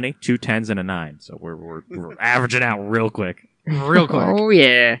nat 20, 2 10s, and a 9. So we're averaging out real quick. Real quick. Oh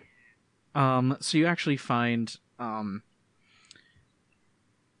yeah. So you actually find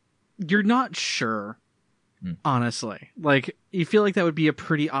you're not sure, honestly. You feel like that would be a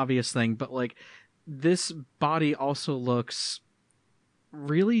pretty obvious thing, but this body also looks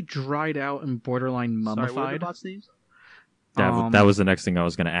really dried out and borderline mummified. Sorry, what are the bots' names? That was the next thing I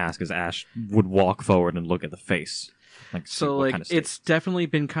was going to ask, is Ash would walk forward and look at the face. It's definitely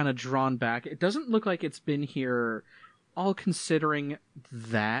been kind of drawn back. It doesn't look like it's been here all considering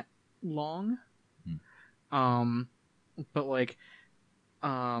that long. But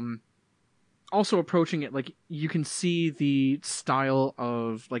also approaching it, you can see the style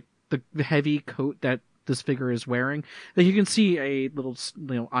of the heavy coat that this figure is wearing. You can see a little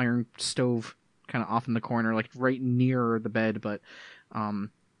iron stove kind of off in the corner, right near the bed, but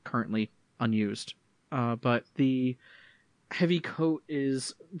currently unused. But the heavy coat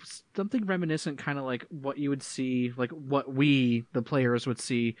is something reminiscent, kind of like what you would see, what we, the players, would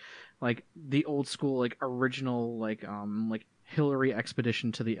see, the old school, original, Hillary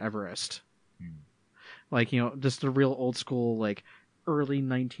expedition to the Everest. Just the real old school, early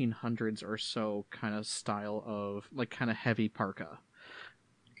 1900s or so kind of style of, kind of heavy parka.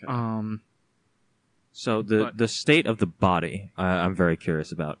 Okay. So the state of the body, I'm very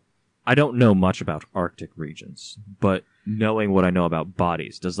curious about. I don't know much about Arctic regions, but knowing what I know about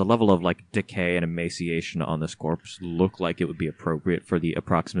bodies, does the level of like decay and emaciation on this corpse look like it would be appropriate for the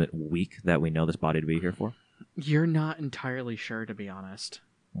approximate week that we know this body to be here for? You're not entirely sure, to be honest.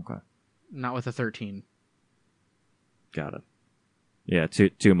 Okay. Not with a 13. Got it. Yeah,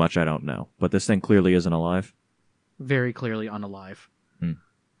 too much I don't know. But this thing clearly isn't alive. Very clearly unalive.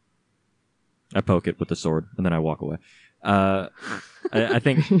 I poke it with the sword, and then I walk away. I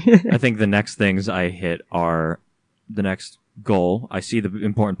think the next things I hit are the next goal. I see the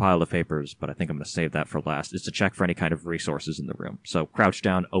important pile of papers, but I think I'm going to save that for last. Is to check for any kind of resources in the room. So crouch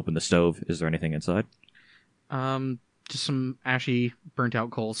down, open the stove. Is there anything inside? Just some ashy, burnt out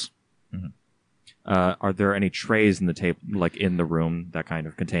coals. Mm-hmm. Are there any trays in the table, like in the room, that kind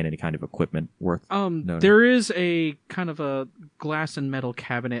of contain any kind of equipment worth noting? There is a kind of a glass and metal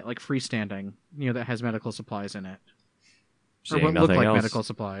cabinet, like freestanding, that has medical supplies in it. Seeing or what look nothing like else. medical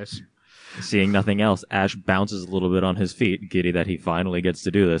supplies. Seeing nothing else, Ash bounces a little bit on his feet, giddy that he finally gets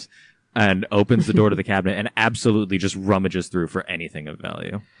to do this, and opens the door to the cabinet and absolutely just rummages through for anything of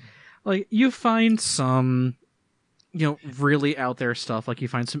value. Like, you find some, really out there stuff. Like, you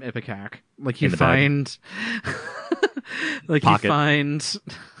find some Ipecac. Like, you find... like, Pocket. you find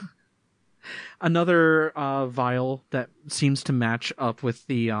another vial that seems to match up with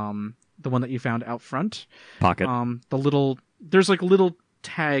the one that you found out front. Pocket. There's, like, little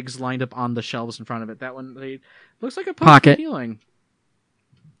tags lined up on the shelves in front of it. That one, looks like a Pocket. of healing.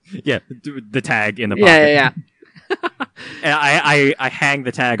 Yeah, the tag in the pocket. Yeah. And I hang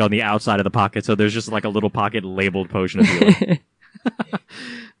the tag on the outside of the pocket, so there's just like a little pocket labeled potion of healing.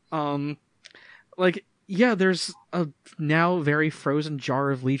 There's a now very frozen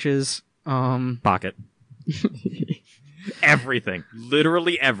jar of leeches. Pocket. Everything.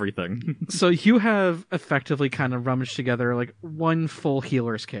 Literally everything. So you have effectively kind of rummaged together like one full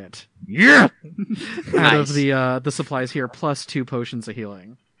healer's kit. Yeah! Out of the supplies here, plus 2 potions of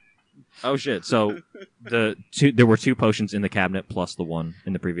healing. Oh shit, so there were 2 potions in the cabinet plus the one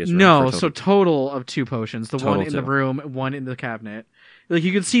in the previous room? No, so total of 2 potions. The Total one in the 2. room, one in the cabinet. Like,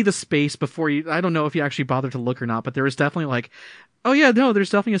 you can see the space before you... I don't know if you actually bothered to look or not, but there was definitely like... Oh yeah, no, there's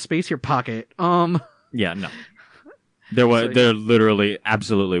definitely a space here, pocket. Yeah, no. There literally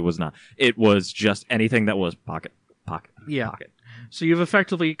absolutely was not. It was just anything that was pocket. Yeah. Pocket. So you've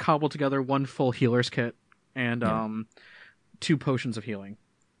effectively cobbled together one full healer's kit and 2 potions of healing.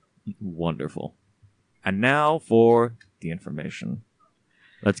 Wonderful. And now for the information.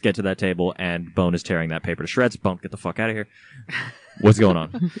 Let's get to that table, and Bone is tearing that paper to shreds. Bone, get the fuck out of here. What's going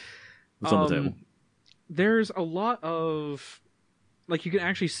on? What's on the table? There's a lot of... Like, you can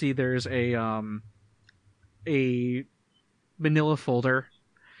actually see there's a manila folder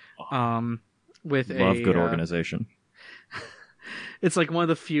with Love a... good organization. It's like one of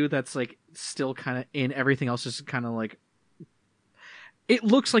the few that's like still kind of in. Everything else is kind of like... It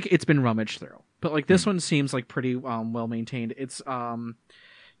looks like it's been rummaged through, but like this one seems like pretty well maintained. It's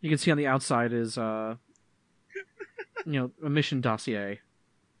you can see on the outside is a mission dossier.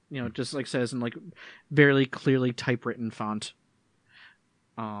 Just like says in like very clearly typewritten font.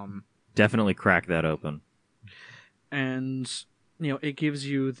 Definitely crack that open. And it gives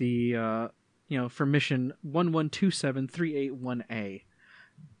you the for mission 1127381A.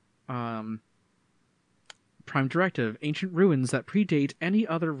 Prime Directive: Ancient ruins that predate any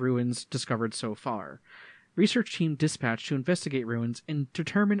other ruins discovered so far. Research team dispatched to investigate ruins and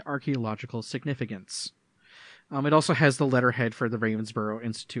determine archaeological significance. It also has the letterhead for the Ravensborough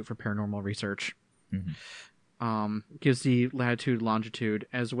Institute for Paranormal Research. Mm-hmm. Gives the latitude, longitude,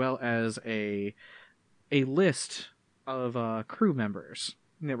 as well as a list of crew members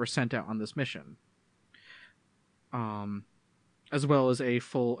that were sent out on this mission. As well as a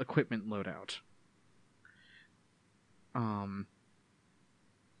full equipment loadout.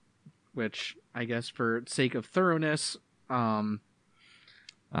 Which I guess for sake of thoroughness, I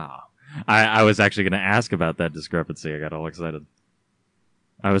was actually going to ask about that discrepancy. I got all excited.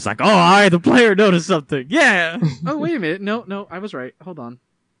 I was like, "Oh, the player noticed something." Yeah. Oh, wait a minute. No, I was right. Hold on.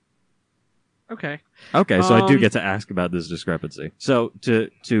 Okay. Okay, so I do get to ask about this discrepancy. So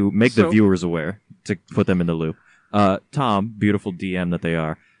to make the viewers aware, to put them in the loop, Tom, beautiful DM that they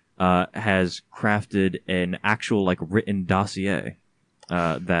are, has crafted an actual like written dossier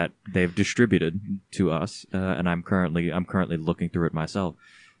that they've distributed to us, and I'm currently looking through it myself.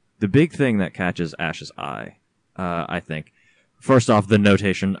 The big thing that catches Ash's eye, I think, first off, the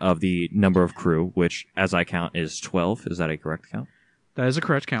notation of the number of crew, which, as I count, is 12. Is that a correct count? That is a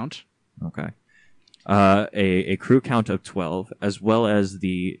correct count. Okay. A crew count of 12, as well as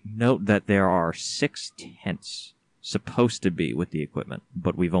the note that there are 6 tents supposed to be with the equipment,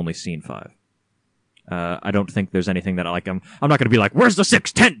 but we've only seen 5. I don't think there's anything that I'm not going to be like, where's the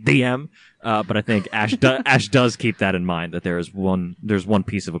 610 DM? But I think Ash does keep that in mind, that there's one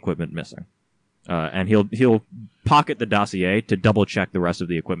piece of equipment missing. And he'll pocket the dossier to double check the rest of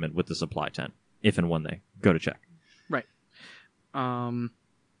the equipment with the supply tent, if and when they go to check. Right.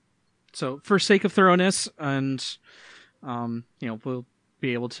 So for sake of thoroughness, and we'll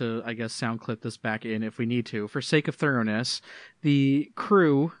be able to, I guess, sound clip this back in if we need to. For sake of thoroughness, the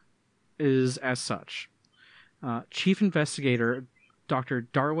crew is as such: Chief Investigator Dr.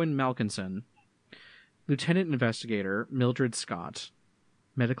 Darwin Malkinson, Lieutenant Investigator Mildred Scott,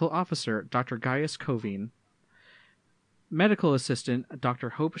 Medical Officer Dr. Gaius Covine, Medical Assistant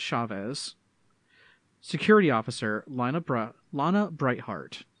Dr. Hope Chavez, Security Officer Lana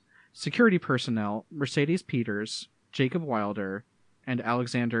Brightheart, Security Personnel Mercedes Peters, Jacob Wilder, and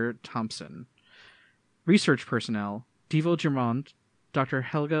Alexander Thompson, Research Personnel Devo Germont, Dr.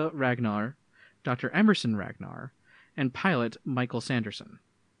 Helga Ragnar, Dr. Emerson Ragnar, and Pilot Michael Sanderson.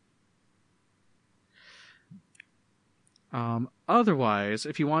 Otherwise,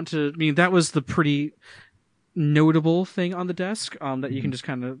 if you want to, that was the pretty notable thing on the desk that you can just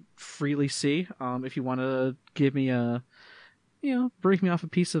kind of freely see. If you want to give me a, break me off a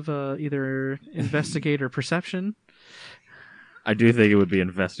piece of either investigate or perception. I do think it would be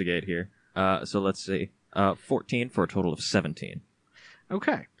investigate here. So let's see. 14 for a total of 17.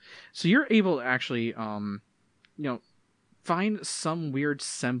 Okay. So you're able to actually, find some weird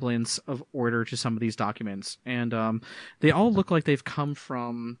semblance of order to some of these documents. And they all look like they've come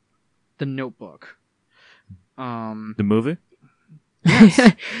from The Notebook. The movie?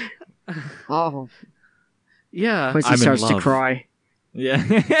 Yes. Oh. Yeah. Quincy starts to cry. Yeah.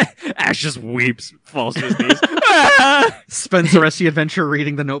 Ash just weeps, falls to his knees. Spends the rest of the adventure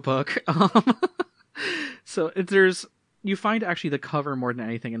reading The Notebook. So you find actually the cover more than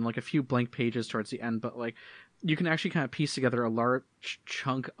anything, and like a few blank pages towards the end, but like you can actually kind of piece together a large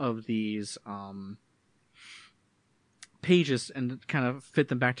chunk of these pages and kind of fit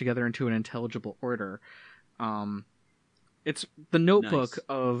them back together into an intelligible order. It's the Notebook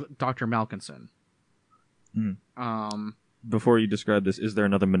of Dr. Malkinson. Before you describe this, is there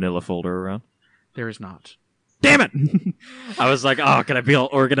another manila folder around? There is not. Damn it! I was like, oh, can I be all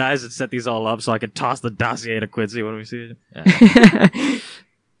organized and set these all up so I can toss the dossier to Quincy when we see it? Yeah.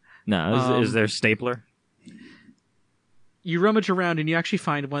 No, is there a stapler? You rummage around and you actually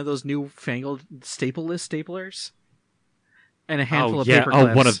find one of those newfangled stapleless staplers. And a handful of paper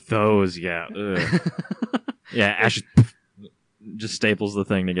clips. Oh, one of those, yeah. Yeah, Ash just staples the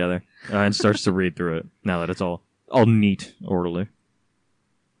thing together and starts to read through it now that it's all neat, orderly.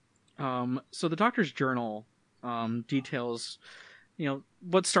 So the doctor's journal details,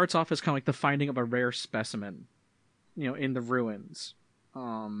 what starts off as kind of like the finding of a rare specimen, in the ruins.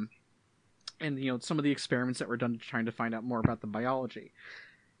 And, some of the experiments that were done trying to find out more about the biology.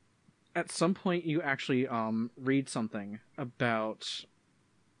 At some point, you actually read something about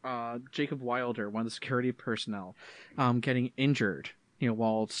Jacob Wilder, one of the security personnel, getting injured,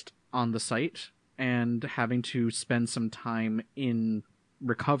 whilst on the site and having to spend some time in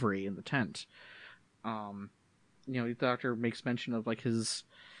recovery in the tent. The doctor makes mention of like his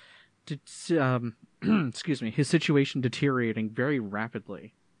his situation deteriorating very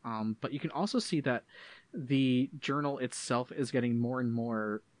rapidly. But you can also see that the journal itself is getting more and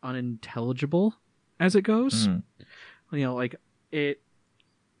more unintelligible as it goes.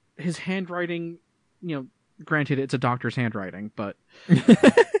 His handwriting, granted it's a doctor's handwriting, but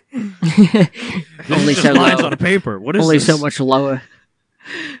only so lines low. On a paper. What is only this? so much lower.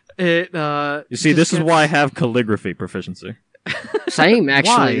 You see, this is why I have calligraphy proficiency. Same,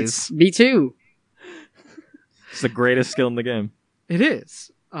 actually. Wise. Me too. It's the greatest skill in the game. It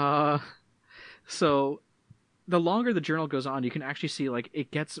is. So the longer the journal goes on, you can actually see like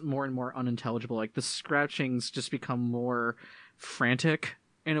it gets more and more unintelligible. Like the scratchings just become more frantic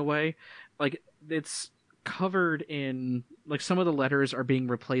in a way. Like it's covered in like some of the letters are being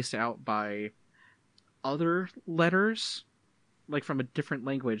replaced out by other letters, like from a different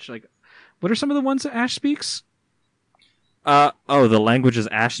language. Like, what are some of the ones that Ash speaks? The languages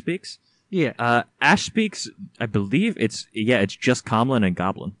Ash speaks? Yeah. Ash speaks, I believe it's just Comlin and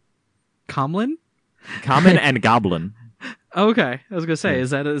Goblin. Comlin? Common and Goblin. Okay. I was going to say,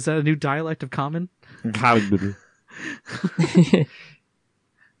 is that a new dialect of Common? No,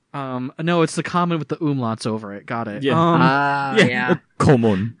 it's the Common with the umlauts over it. Got it. Yeah. Yeah.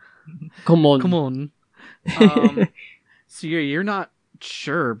 Common. Come on. Come on. So you're not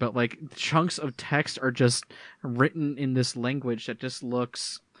sure, but like chunks of text are just written in this language that just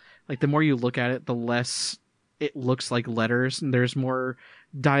looks like the more you look at it, the less it looks like letters, and there's more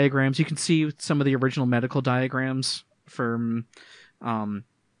diagrams. You can see some of the original medical diagrams from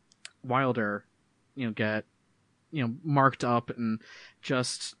Wilder, get marked up and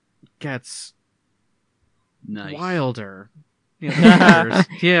just gets Nice. wilder.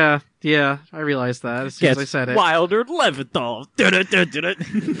 Yeah, yeah, I realized that as soon as I said it. Wilder Leventhal.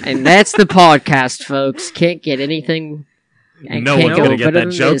 And that's the podcast, folks. Can't get anything. No can't one's go gonna get better that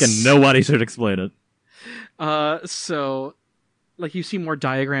than joke, this. and nobody should explain it. So, like, you see more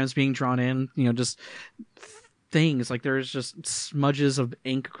diagrams being drawn in, just things, like, there's just smudges of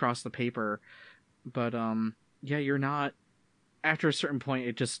ink across the paper, but, yeah, you're not, after a certain point,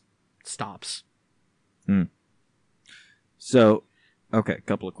 it just stops. So, okay, a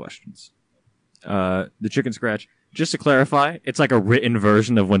couple of questions. The chicken scratch, just to clarify, it's like a written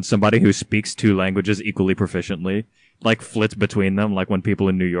version of when somebody who speaks two languages equally proficiently, like, flits between them, like when people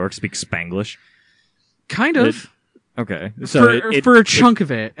in New York speak Spanglish. Kind of. Okay. So for a chunk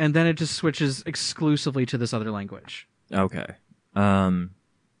of it, and then it just switches exclusively to this other language. Okay.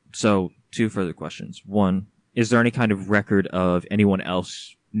 So, two further questions. One, is there any kind of record of anyone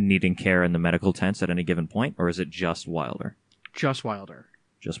else needing care in the medical tents at any given point, or is it just Wilder? Just Wilder.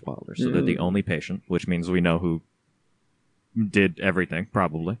 Just Wilder. So they're the only patient, which means we know who did everything,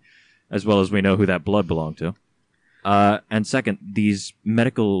 probably, as well as we know who that blood belonged to. And second, these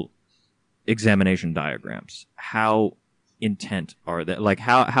medical examination diagrams, how intent are they? Like,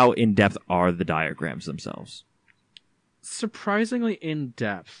 how in-depth are the diagrams themselves? Surprisingly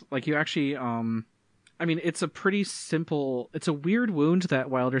in-depth. Like, you actually, it's a pretty simple, it's a weird wound that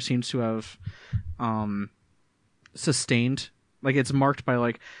Wilder seems to have, sustained. Like, it's marked by,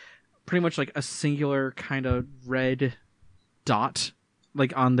 like, pretty much, like, a singular kind of red dot,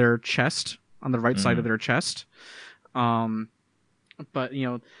 like, on their chest, on the right side of their chest. But,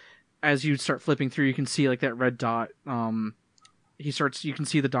 as you start flipping through, you can see, like, that red dot, you can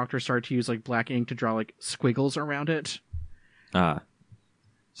see the doctor start to use, like, black ink to draw, like, squiggles around it. Some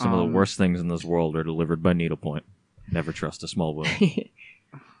of the worst things in this world are delivered by needlepoint. Never trust a small wound.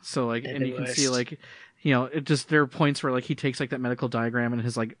 So, like, and you can see, like, it just, there are points where, like, he takes, like, that medical diagram and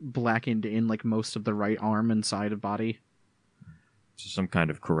has, like, blackened in, like, most of the right arm and side of body. So some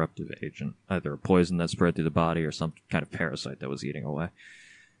kind of corruptive agent, either a poison that spread through the body or some kind of parasite that was eating away.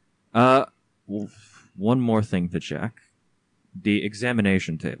 One more thing to check. The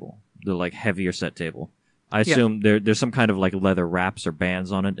examination table, the, like, heavier set table. I assume there's some kind of, like, leather wraps or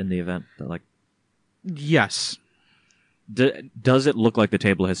bands on it in the event that, like... Yes. Does it look like the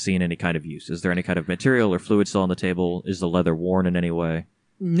table has seen any kind of use? Is there any kind of material or fluid still on the table? Is the leather worn in any way?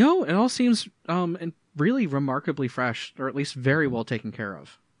 No, it all seems really remarkably fresh, or at least very well taken care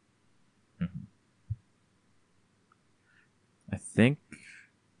of. Mm-hmm. I think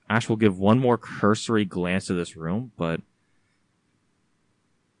Ash will give one more cursory glance to this room, but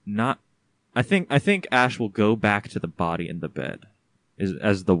not... I think Ash will go back to the body in the bed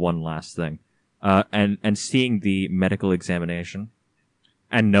as the one last thing. And seeing the medical examination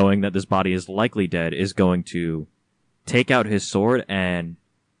and knowing that this body is likely dead is going to take out his sword and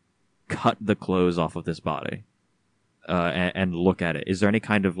cut the clothes off of this body and look at it. Is there any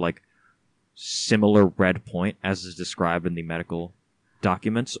kind of, like, similar red point as is described in the medical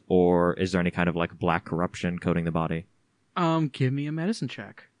documents, or is there any kind of, like, black corruption coating the body? Give me a medicine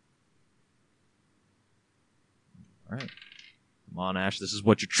check. All right. Come on, Ash. This is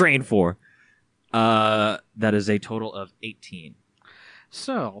what you're trained for. That is a total of 18.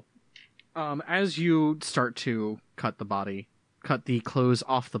 So, as you start to cut the clothes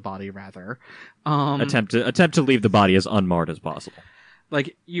off the body, rather, attempt to leave the body as unmarred as possible.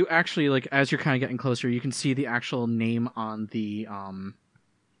 Like, you actually, like, as you're kind of getting closer, you can see the actual name on the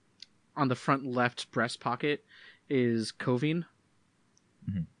front left breast pocket is Covine.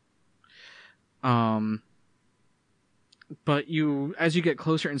 Mm-hmm. But as you get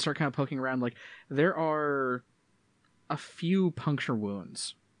closer and start kind of poking around, like, there are a few puncture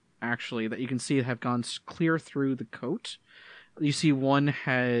wounds, actually, that you can see have gone clear through the coat. You see one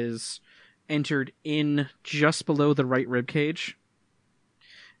has entered in just below the right rib cage,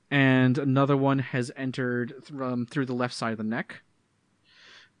 and another one has entered through the left side of the neck.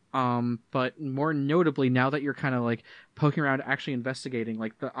 But more notably, now that you're kind of, like, poking around, actually investigating,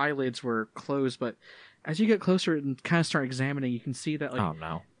 like, the eyelids were closed, but as you get closer and kind of start examining, you can see that, like, oh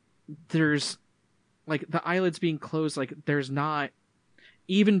no, there's, like, the eyelids being closed, like, there's not,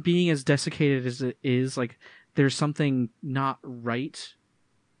 even being as desiccated as it is, like, there's something not right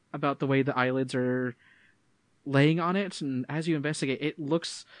about the way the eyelids are laying on it. And as you investigate, it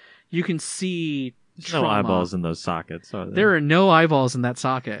looks, you can see no eyeballs in those sockets, are there? There are no eyeballs in that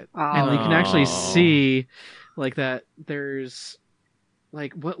socket. And you can actually see, like that there's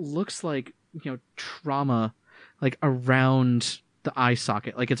like what looks like, trauma like around the eye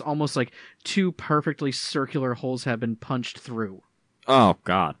socket. Like it's almost like two perfectly circular holes have been punched through. Oh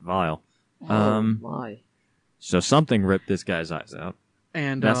God, vile. Oh my. So something ripped this guy's eyes out.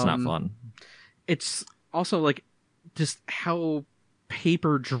 And That's not fun. It's also like just how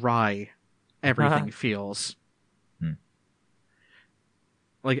paper dry everything feels.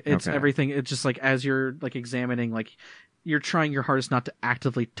 Like it's everything. It's just like as you're like examining, like you're trying your hardest not to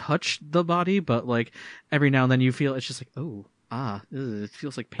actively touch the body, but like every now and then you feel it's just like it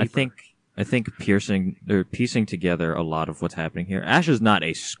feels like paper. I think piecing together a lot of what's happening here. Ash is not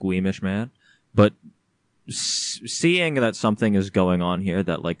a squeamish man, but seeing that something is going on here,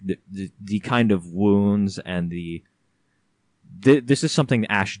 that like the kind of wounds and this is something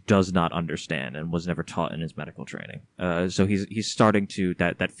Ash does not understand and was never taught in his medical training. So he's starting to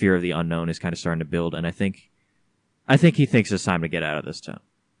that fear of the unknown is kind of starting to build, and I think he thinks it's time to get out of this town.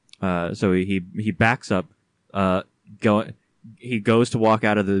 So he backs up, he goes to walk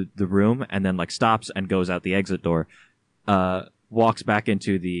out of the room and then like stops and goes out the exit door, walks back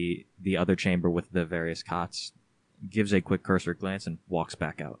into the other chamber with the various cots, gives a quick cursory glance and walks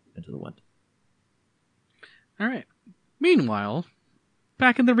back out into the wind. All right. Meanwhile,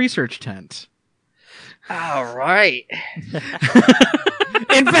 back in the research tent. All right.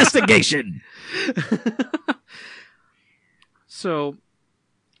 Investigation. So,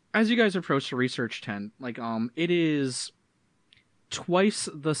 as you guys approach the research tent, like it is twice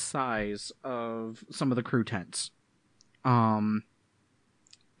the size of some of the crew tents.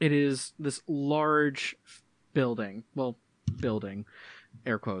 It is this large building. Well, building,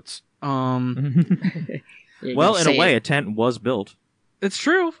 air quotes. Well, in a way, a tent was built. It's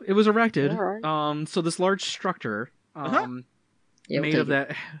true. It was erected. Right. So this large structure, made of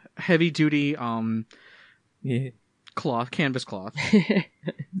that heavy duty, canvas cloth.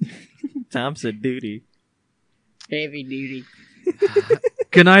 Tom said duty. Heavy duty.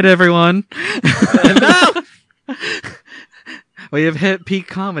 Good night, everyone. No! We have hit peak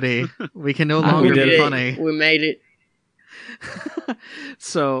comedy. We can no longer be funny. We made it.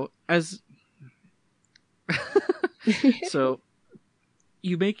 So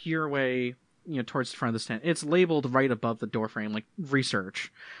you make your way, towards the front of this tent. It's labeled right above the doorframe, like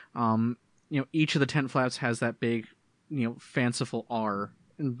research. Each of the tent flaps has that big, fanciful R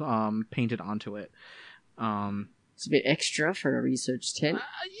painted onto it. It's a bit extra for a research tent.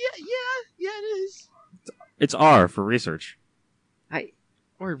 Yeah, it is. It's R for research.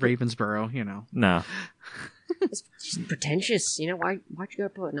 Or Ravensboro, No. It's just pretentious, why'd you go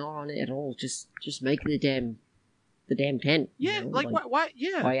put an R on it at all? Just make the damn tent. Yeah, why?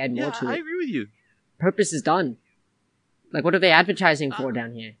 Yeah, why add more to it? I agree with you. Purpose is done. Like, what are they advertising for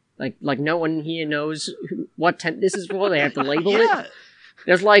down here? Like no one here knows what tent this is for. They have to label it.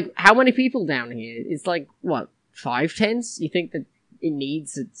 There's how many people down here? It's 5 tents? You think that it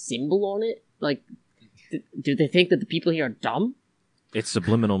needs a symbol on it? Do they think that the people here are dumb? It's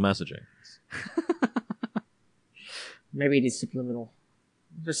subliminal messaging. Maybe it is subliminal.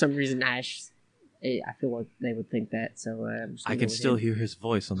 For some reason, Ash, I feel like they would think that, so I can still hear his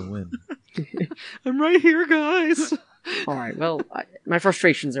voice on the wind. I'm right here, guys. Alright, well, my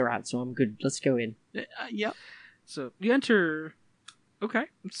frustrations are out, so I'm good. Let's go in. Yep. So, you enter... Okay,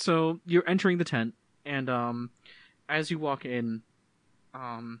 so you're entering the tent, and as you walk in,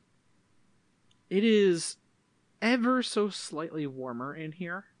 it is ever so slightly warmer in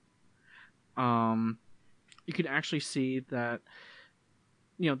here. You can actually see that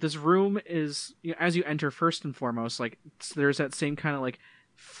this room is, as you enter, first and foremost, there's that same kind of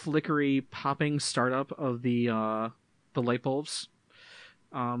flickery popping startup of the light bulbs.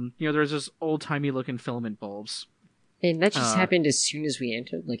 There's this old timey looking filament bulbs. And that just happened as soon as we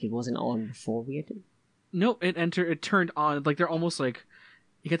entered. It wasn't on before we entered. No, it turned on. They're almost you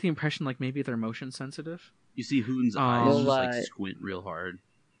get the impression maybe they're motion sensitive. You see Hoon's eyes just squint real hard.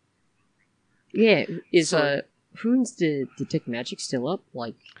 Yeah, is Hoon's detect magic still up?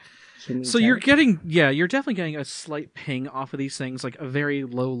 So you're definitely getting a slight ping off of these things, a very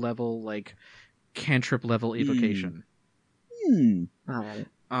low level, cantrip level evocation. Alright.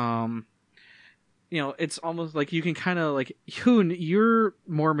 It's almost you can kind of Hoon, you're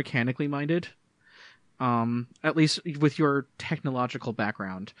more mechanically minded. At least with your technological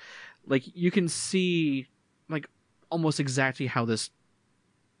background, you can see almost exactly how these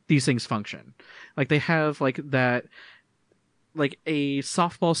things function. They have that a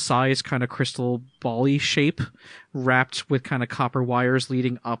softball size kind of crystal bally shape wrapped with kind of copper wires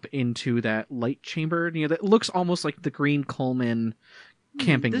leading up into that light chamber. That looks almost like the green Coleman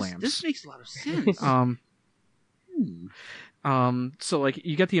camping lamps. This makes a lot of sense. So like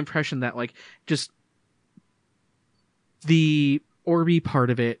you get the impression that like just the Orby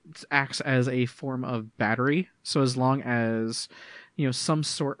part of it acts as a form of battery. So as long as some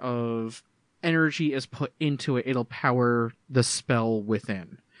sort of energy is put into it, it'll power the spell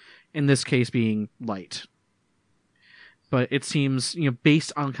within. In this case, being light. But it seems,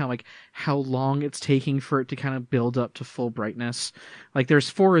 based on kind of like how long it's taking for it to kind of build up to full brightness. Like there's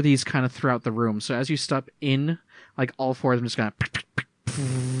 4 of these kind of throughout the room. So as you step in, like all 4 of them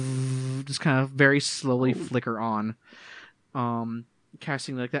just kind of very slowly flicker on.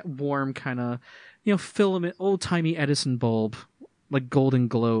 Casting like that warm kind of, filament, old timey Edison bulb, like golden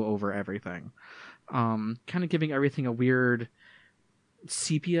glow over everything. Kind of giving everything a weird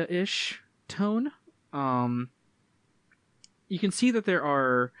sepia-ish tone. You can see that there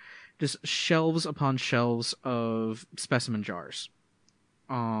are just shelves upon shelves of specimen jars.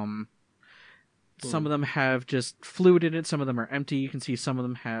 Some of them have just fluid in it. Some of them are empty. You can see some of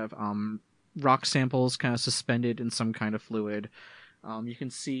them have rock samples kind of suspended in some kind of fluid. You can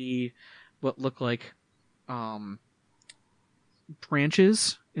see what look like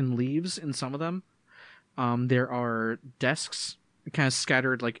branches and leaves in some of them. There are desks kind of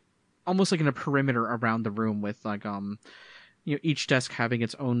scattered like almost like in a perimeter around the room with like each desk having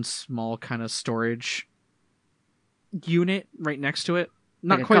its own small kind of storage unit right next to it.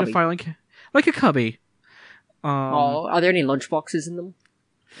 Not like quite a filing like a cubby. Are there any lunchboxes in them?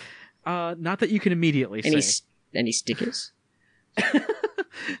 Not that you can immediately see. Any stickers?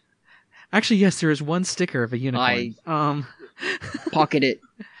 Actually, yes, there is one sticker of a unicorn. Pocket it.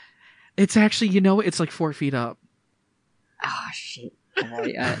 It's actually, it's like 4 feet up. Ah, shit.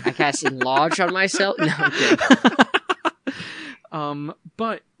 Alright, I cast enlarge on myself? No, okay.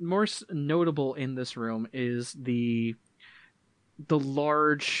 But more notable in this room is the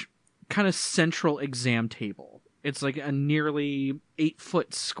large kind of central exam table. It's like a nearly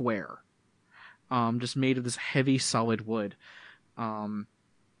 8-foot square, just made of this heavy solid wood. At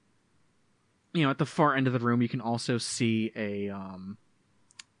the far end of the room, you can also see a one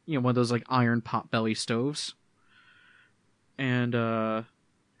of those like iron potbelly stoves, and on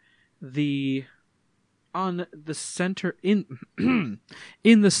the center in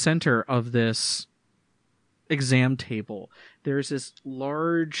in the center of this exam table, there's this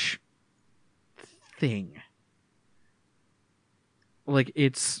large thing. Like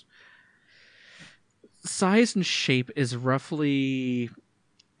its size and shape is roughly,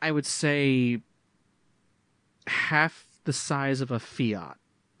 I would say, half the size of a Fiat.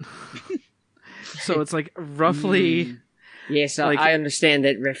 So it's like roughly. Yes, like, I understand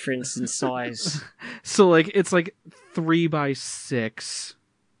that reference in size. So like it's like 3x6,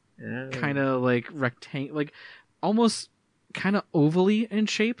 kind of like rectangle, like almost kind of ovally in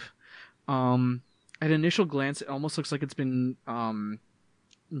shape. At initial glance, it almost looks like it's been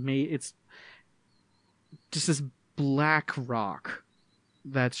made. It's just this black rock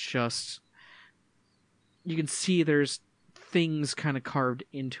that's just, you can see there's things kind of carved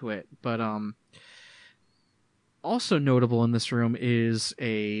into it, but also notable in this room is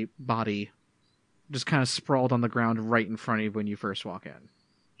a body just kind of sprawled on the ground right in front of you when you first walk in.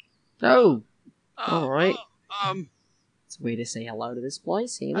 Oh, all right. It's a way to say hello to this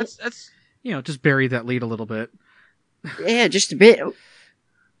place, ain't it? That's just bury that lead a little bit. Yeah, just a bit.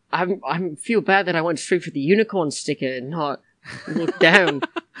 I feel bad that I went straight for the unicorn sticker and not look down.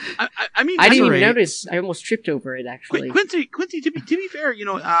 I mean, I didn't even right. notice. I almost tripped over it, actually. Quincy. To be fair,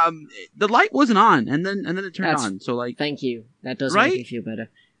 the light wasn't on, and then it turned on. So like, Thank you. That does Right? make me feel better.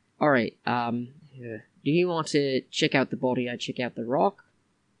 All right. Do you want to check out the body? I check out the rock.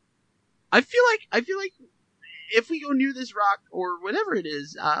 I feel like if we go near this rock or whatever it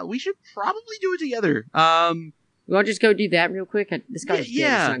is, we should probably do it together. You want to just go do that real quick? This guy's dead.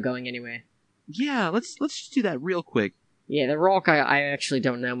 Yeah. It's not going anywhere. Yeah, let's just do that real quick. Yeah, the rock I actually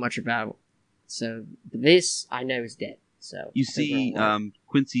don't know much about. So this I know is dead. So You I think see, we're all right.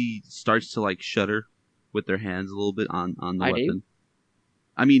 Quincy starts to like shudder with their hands a little bit on the I weapon. do?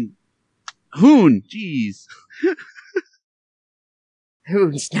 I mean, Hoon, jeez.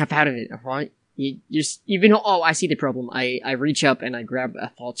 Who snap out of it? All right, you've been. Oh, I see the problem. I reach up and I grab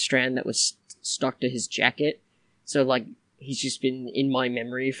a thought strand that was stuck to his jacket. So like he's just been in my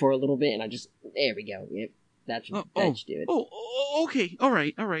memory for a little bit, and I just there we go. Yep, that should do it. Oh, okay, all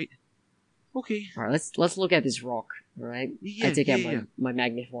right. Okay. All right, let's look at this rock. All right, Yeah, I take out yeah. my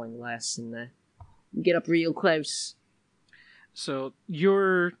magnifying glass and get up real close. So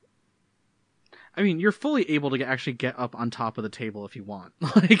you're fully able to actually get up on top of the table if you want.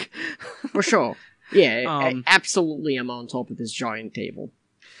 Like, For sure. Yeah, Um, absolutely. I'm on top of this giant table.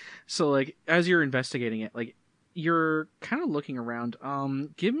 so like as you're investigating it, like you're kind of looking around.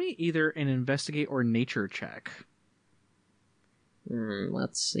 Give me either an investigate or nature check.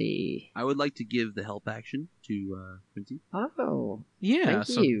 Let's see. I would like to give the help action to Quincy. Oh, Yeah, Thank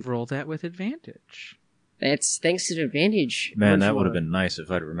so you. roll that with advantage. that's thanks to the advantage. Man, that Roll would have for- been nice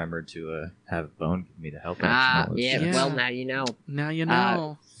if I'd remembered to have Bone give me the help action. Yeah, Yeah. well, now you know. Now you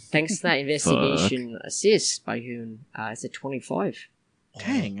know. Thanks to that investigation assist by Hoon, it's a 25.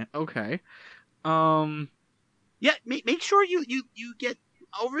 Dang. Okay. Yeah, make sure you get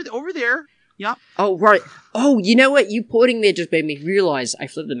over there. Yeah. Oh, right. Oh, you know what? You pointing there just made me realize I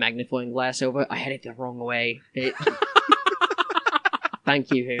flipped the magnifying glass over. I had it the wrong way.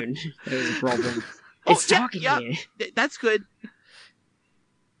 Thank you, Hoon. There was a problem. Oh, It's yeah, talking yeah. here. That's good.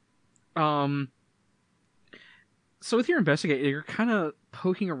 So with your investigator, you're kind of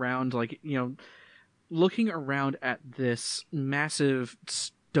poking around, like, looking around at this massive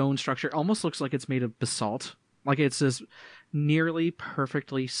stone structure. It almost looks like it's made of basalt. Like it's this nearly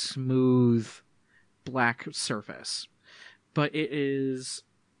perfectly smooth black surface. But it is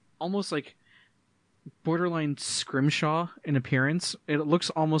almost like borderline scrimshaw in appearance. It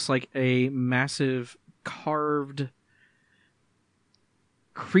looks almost like a massive carved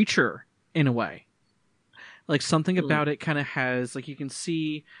creature in a way. Like something about it kind of has, like, you can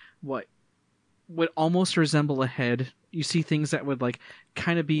see what would almost resemble a head. You see things that would like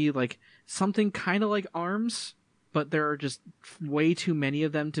kind of be like something kind of like arms, but there are just way too many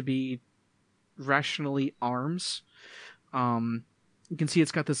of them to be rationally arms. You can see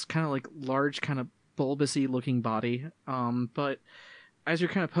it's got this kind of like large, kind of bulbousy looking body. But as you're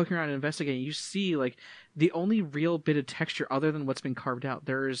kind of poking around and investigating, you see like the only real bit of texture other than what's been carved out.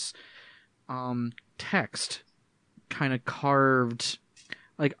 There's text kind of carved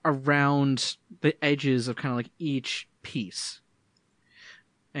like around the edges of kind of like each piece.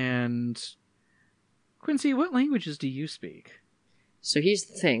 And Quincy, what languages do you speak? So here's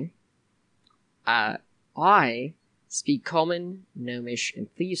the thing. I speak Common, Gnomish, and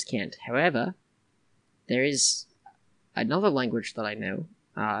Thieves' Cant. However, there is another language that I know,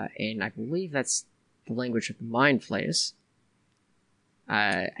 and I believe that's the language of the Mind Flayers.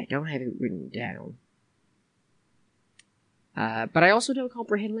 I don't have it written down. But I also don't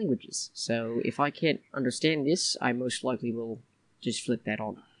comprehend languages, so if I can't understand this, I most likely will just flip that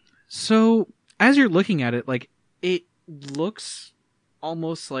on. So, as you're looking at it, like, it looks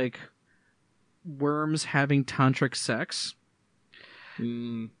almost like worms having tantric sex.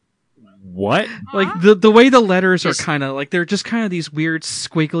 What? Like, the way the letters are Just- kind of, like, they're just kind of these weird,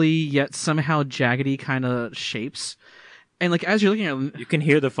 squiggly, yet somehow jaggedy kind of shapes. And, like, as you're looking at them, You can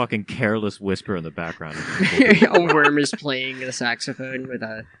hear the fucking careless whisper in the background. A worm is playing the saxophone with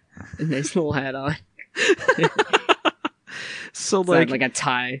a nice little hat on. so, It's like like a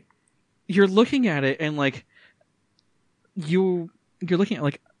tie. you're looking at it and like you're looking at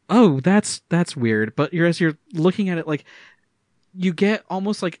like, oh, that's weird, but as you're looking at it, like, you get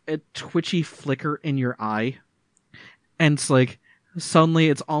almost like a twitchy flicker in your eye, and it's like suddenly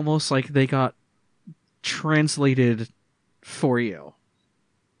it's almost like they got translated for you.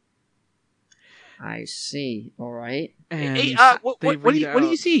 I see. All right. And Hey, what they do you read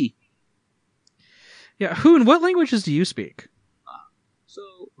out- see? Yeah, Hoon, what languages do you speak? So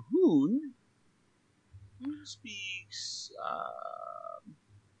Hoon speaks.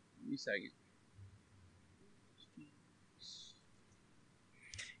 Give me a second.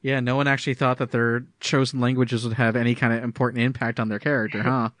 Yeah, no one actually thought that their chosen languages would have any kind of important impact on their character,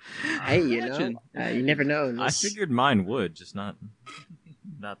 huh? Hey, you Imagine. know, you never know. I figured mine would, just not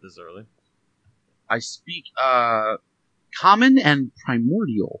this early. I speak common and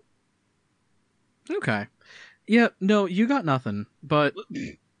primordial. Okay. Yeah, no, you got nothing. But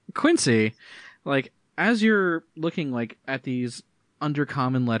Quincy, like, as you're looking like at these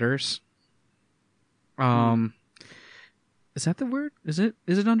undercommon letters, is that the word? Is it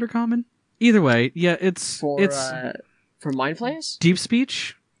undercommon? Either way, yeah, it's for Mind Flayers. deep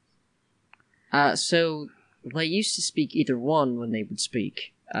speech. So they used to speak either one when they would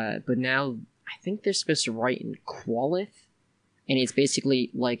speak, but now I think they're supposed to write in Qualith, and it's basically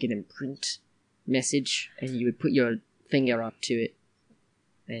like an imprint message, and you would put your finger up to it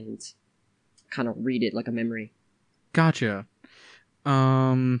and kind of read it like a memory. Gotcha.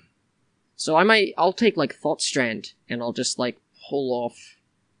 So I'll take like Thought Strand, and I'll just like pull off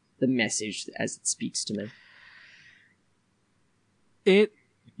the message as it speaks to me. It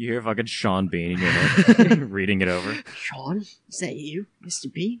You hear fucking Sean Bean in your head reading it over. Sean, is that you,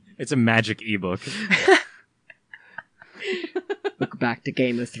 Mr. B? It's a magic ebook. Look back to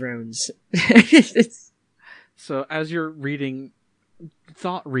Game of Thrones. so as you're reading,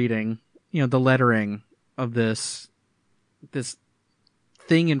 thought reading, the lettering, of this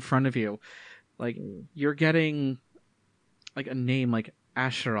thing in front of you. Like, you're getting like a name like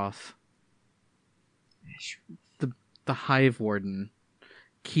Asheroth, the Hive Warden,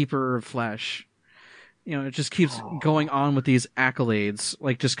 Keeper of Flesh. You know, it just keeps going on with these accolades,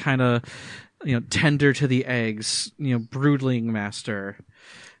 like just kind of, you know, tender to the eggs, you know, broodling master.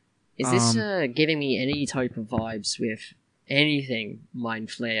 Is this giving me any type of vibes with anything Mind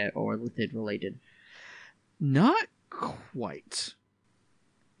Flayer or Lithid related? Not quite.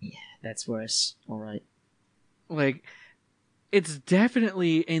 Yeah, that's worse. Alright. Like, it's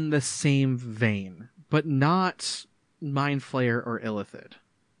definitely in the same vein, but not Mind Flayer or Illithid.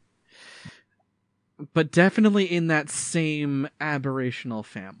 But definitely in that same aberrational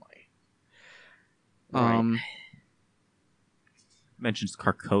family. Right. Mentions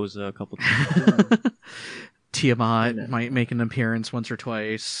Carcosa a couple times. Tiamat might make an appearance once or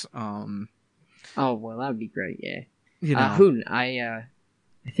twice. Oh, well, that would be great, yeah. You know. Hoon, I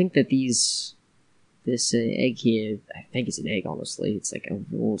think that this egg here, I think it's an egg, honestly. It's like,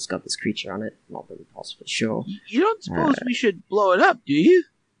 oh, it's got this creature on it. Not really possibly sure. You don't suppose we should blow it up, do you?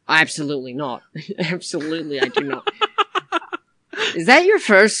 Absolutely not. Absolutely, I do not. Is that your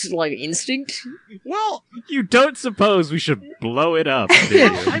first, like, instinct? Well, You don't suppose we should blow it up, do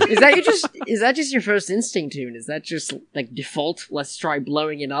you? Is that just your first instinct, Hoon? Is that just, like, default, let's try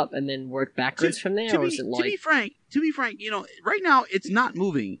blowing it up and then work backwards from there? Or is it like... To be frank, you know, right now it's not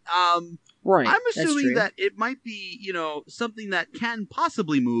moving. Right, I'm that's assuming true. that it might be, you know, something that can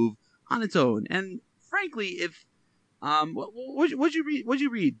possibly move on its own. And frankly, if what'd you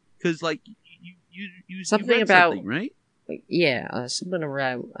read? Because like you Something read about- something, right? Like, yeah, something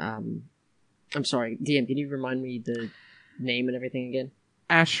around, I'm sorry, DM, can you remind me the name and everything again?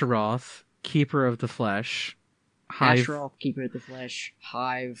 Asheroth, Keeper of the Flesh. Hive. Asheroth, Keeper of the Flesh,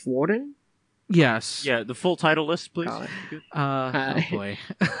 Hive Warden? Yes. Yeah, the full title list, please. Oh. Oh boy.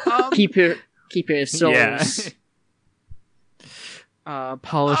 Keeper of Souls. Yeah.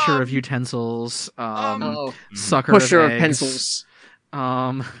 Polisher of utensils. Oh, Sucker Pusher of of eggs, pencils.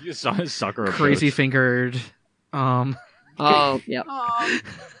 You saw his sucker approach. Crazy fingered. Oh, yeah.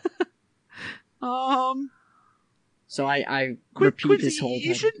 So I repeat Quincy, this whole you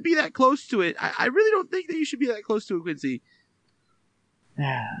thing. shouldn't be that close to it. I really don't think that you should be that close to it, Quincy.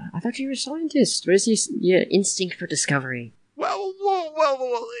 I thought you were a scientist. Where's your instinct for discovery? Well,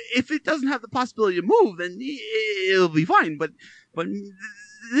 if it doesn't have the possibility to move, then it'll be fine. But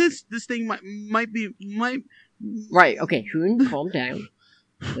this thing might be. Right, okay, Hoon, calm down.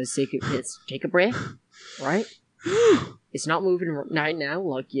 Let's take a breath, right? It's not moving right now,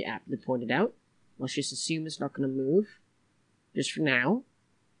 like you aptly pointed out. Let's just assume it's not going to move. Just for now.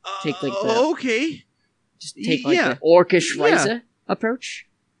 Take like the okay. Just take like Yeah. the orcish Yeah. razor approach.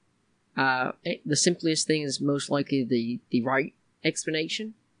 The simplest thing is most likely the right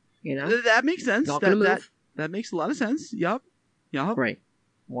explanation. You know, That makes sense. not going to move. That makes a lot of sense. Yup. Great,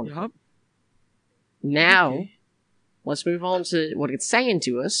 wonderful. Yup. Now, Okay. let's move on to what it's saying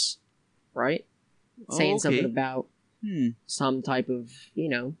to us. Right, it's saying something Okay. about some type of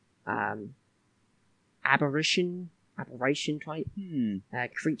aberration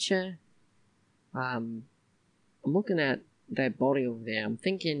type creature. I'm looking at that body over there. I'm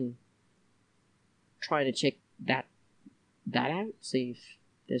thinking, try to check that out, see if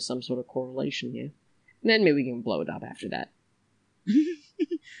there's some sort of correlation here. And then maybe we can blow it up after that.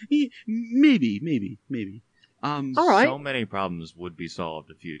 Maybe. All right. So many problems would be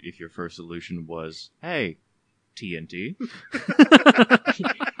solved if your first solution was, hey, TNT.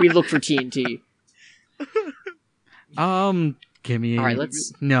 We look for TNT. Give me. All right,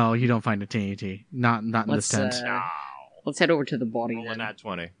 let's No, you don't find a TNT. Not in this tent. let's head over to the body Roll a then. nat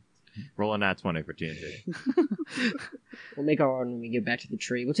 20. Roll a nat 20 for TNT. We'll make our own when we get back to the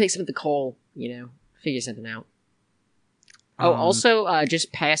tree. We'll take some of the coal, figure something out. Oh, also,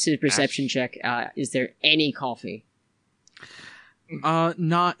 just passive perception check. Is there any coffee?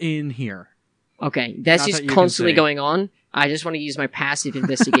 Not in here. Okay, that's Not just that you can constantly say. going on. I just want to use my passive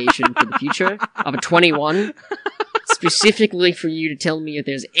investigation for the future of a 21, specifically for you to tell me if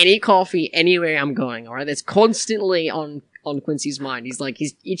there's any coffee anywhere I'm going. All right, that's constantly on Quincy's mind.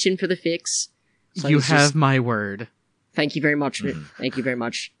 He's itching for the fix. So You he's have just- my word. Thank you very much. Thank you very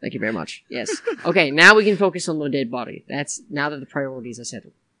much. Thank you very much. Yes. Okay, now we can focus on the dead body. That's now that the priorities are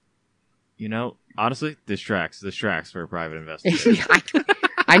settled. Honestly, this tracks for a private investigator.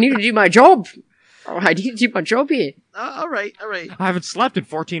 I need to do my job. Oh, I need to do my job here. All right. I haven't slept in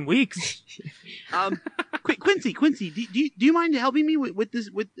 14 weeks. Quincy, do you mind helping me with this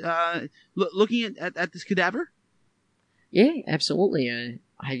looking at this cadaver? Yeah, absolutely.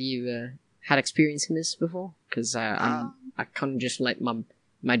 had experience in this before? Because I can't just let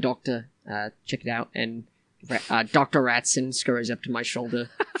my doctor check it out, and Dr. Ratson scurries up to my shoulder,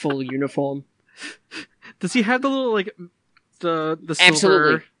 full uniform. Does he have the little like the silver?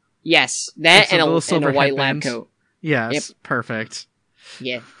 Absolutely. Yes, that and a white lab headband? coat. Yes, Yep. Perfect.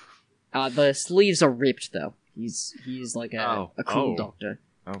 Yeah. The sleeves are ripped though. He's like a cool doctor.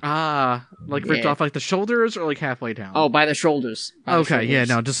 Like ripped off like the shoulders or like halfway down? Oh, by the shoulders. Yeah,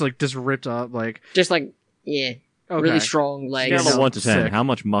 no, just ripped up like. Just like really strong legs. Scale of 1 to 10. Sick. How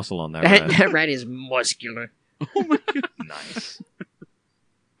much muscle on that rat? That rat is muscular. Oh my god. Nice.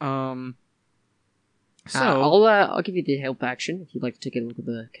 So I'll give you the help action if you'd like to take a look at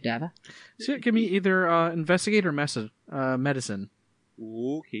the cadaver. so give me either investigate or medicine.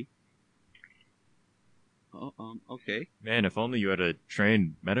 Okay. Okay. Man, if only you had a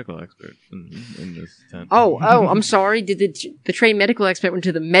trained medical expert in this tent. Oh, I'm sorry. Did the trained medical expert went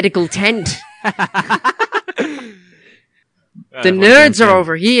to the medical tent? The nerds are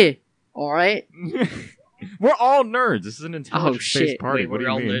over here. All right. We're all nerds. This is an Oh intelligence-based shit! party. Wait, What do we're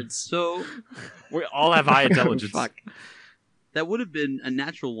you all mean? nerds. So We all have high intelligence. Fuck. that would have been a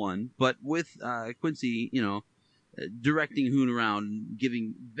natural one, but with Quincy, directing Hoon around, and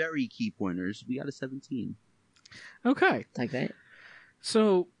giving very key pointers, we got a 17. Okay. Like that.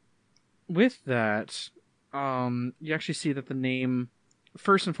 So, with that, you actually see that the name,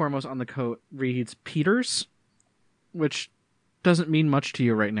 first and foremost on the coat, reads Peters, which doesn't mean much to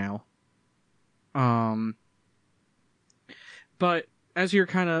you right now. But as you're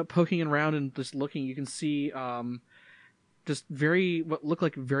kind of poking around and just looking, you can see just what look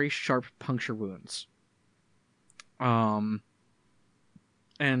like very sharp puncture wounds. And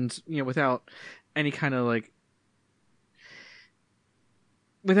without any kind of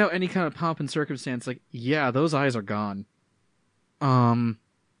pomp and circumstance, like, yeah, those eyes are gone. And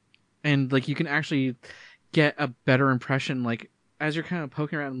like you can actually get a better impression, like as you're kind of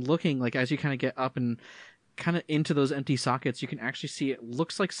poking around and looking, like as you kind of get up and kind of into those empty sockets, you can actually see it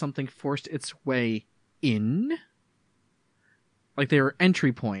looks like something forced its way in. Like they were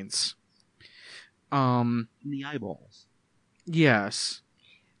entry points. In the eyeballs. Yes.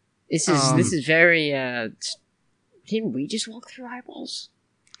 This is very. Didn't we just walk through eyeballs?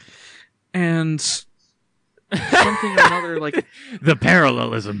 And something or another, like The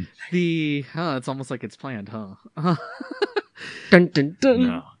parallelism. it's almost like it's planned, huh? Dun dun dun.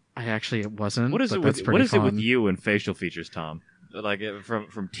 No. It wasn't. What is but it that's with pretty what is it with fun. you and facial features, Tom? Like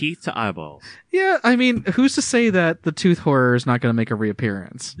from teeth to eyeballs. Yeah, I mean, who's to say that the tooth horror is not going to make a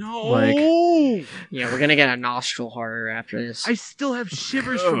reappearance? No! Like, Yeah, we're gonna get a nostril horror after this. I still have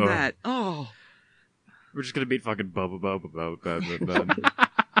shivers from Oh. that. Oh. We're just gonna beat fucking Bubba.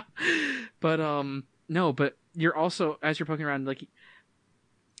 but no, but you're also, as you're poking around, like,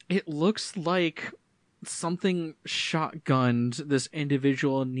 it looks like something shotgunned this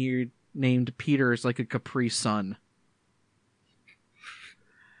individual named Peters like a Capri Sun.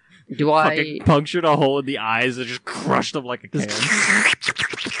 Do I? Fucking punctured a hole in the eyes and just crushed them like a can.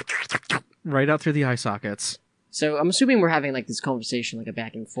 Right out through the eye sockets. So I'm assuming we're having like this conversation, like a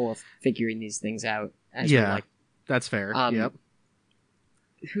back and forth, figuring these things out. As Yeah. we're, like, That's fair. Yep.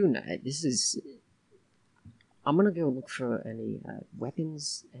 who knows? This is. I'm gonna go look for any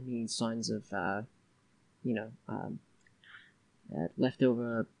weapons, any signs of,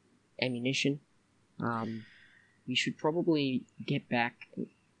 leftover ammunition. We should probably get back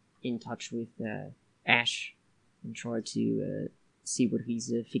in touch with Ash and try to see what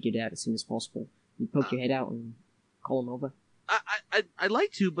he's figured out as soon as possible. You poke your head out and call him over. I'd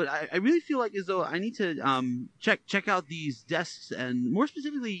like to, but I really feel like as though I need to check out these desks and more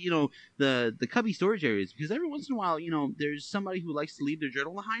specifically, the cubby storage areas, because every once in a while, there's somebody who likes to leave their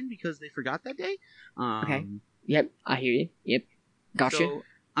journal behind because they forgot that day. Okay. Yep, I hear you. Yep, gotcha. So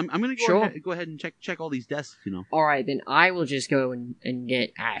I'm gonna go ahead and check all these desks. All right, then I will just go and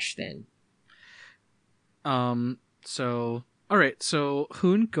get Ash then. So, all right. So,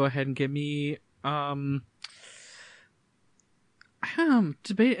 Hoon, go ahead and give me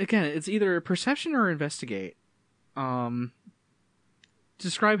debate again. It's either perception or investigate.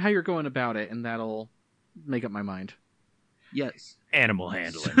 Describe how you're going about it, and that'll make up my mind. Yes. Animal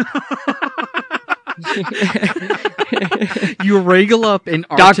handling. You wrangle up an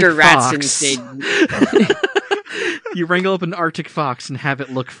Arctic Dr. Ratson fox. said. You wrangle up an Arctic fox and have it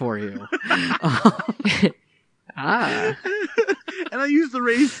look for you. Ah. And I use the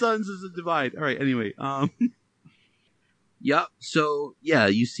raised suns as a divide. All right. Anyway. Yep. So yeah,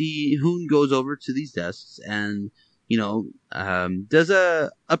 you see, Hoon goes over to these desks and does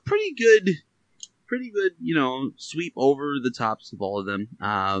a pretty good, sweep over the tops of all of them.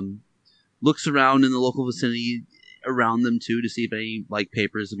 looks around in the local vicinity around them too to see if any like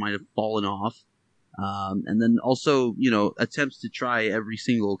papers might have fallen off, and then also attempts to try every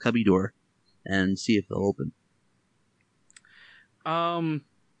single cubby door and see if they'll open.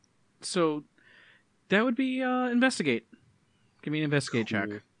 So that would be investigate. Give me an investigate check.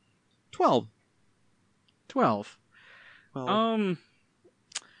 12. 12. Well,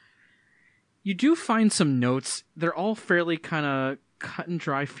 You do find some notes. They're all fairly kind of cut and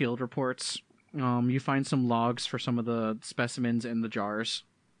dry field reports. You find some logs for some of the specimens in the jars.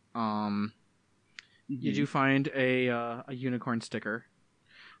 You do find a unicorn sticker.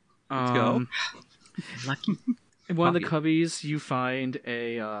 Let's go. Lucky. In one of the cubbies, you find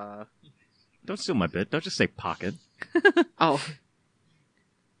a... Don't steal my bit. Don't just say pocket. Oh,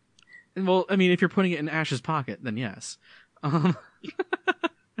 Well, I mean, if you're putting it in Ash's pocket, then yes. Ew.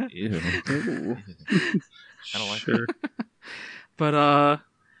 ooh. I don't like Sure. But,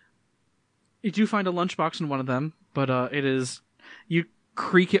 you do find a lunchbox in one of them, but, it is... You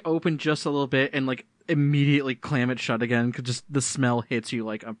creak it open just a little bit and, like, immediately clam it shut again, because just the smell hits you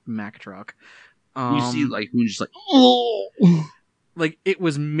like a Mack truck. You see, like, Hoon just like, oh! Like, it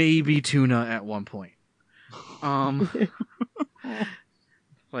was maybe tuna at one point.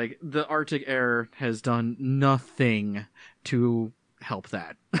 Like, the Arctic air has done nothing to help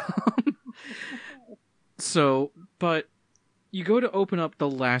that. So, but you go to open up the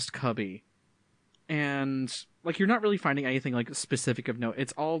last cubby, and, like, you're not really finding anything, like, specific of note.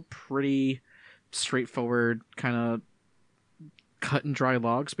 It's all pretty straightforward, kind of cut and dry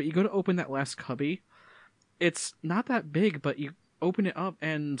logs, but you go to open that last cubby. It's not that big, but you open it up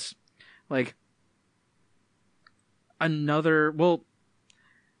and, like, another, well,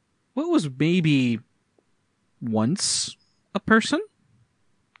 what was maybe once a person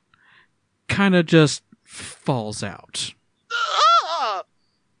kind of just falls out. Ah!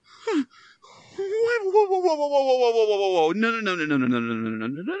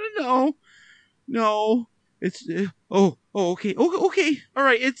 Whoa. No. It's okay. All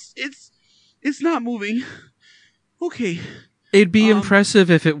right. It's not moving. Okay. It'd be impressive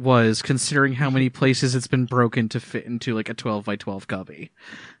if it was, considering how many places it's been broken to fit into like a 12 by 12 cubby.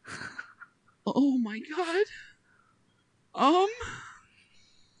 Oh my god.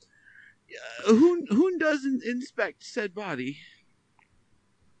 Who doesn't inspect said body?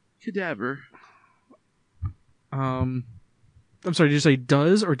 Cadaver. I'm sorry, did you say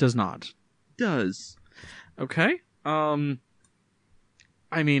does or does not? Does. Okay. I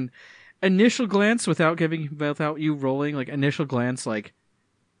mean, initial glance without you rolling, like initial glance, like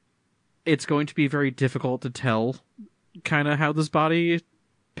it's going to be very difficult to tell kind of how this body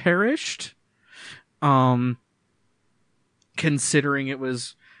perished. Considering it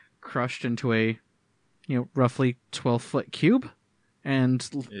was crushed into a, roughly 12-foot cube, and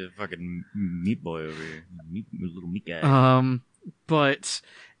Yeah, fucking meat boy over here. Little meat guy. But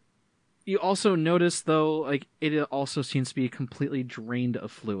you also notice, though, like, it also seems to be completely drained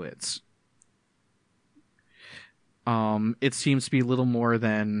of fluids. It seems to be little more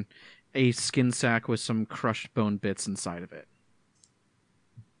than a skin sack with some crushed bone bits inside of it.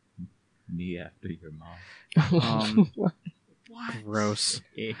 Me after your mom. What? Gross.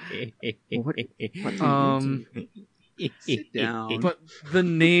 What Sit down. But the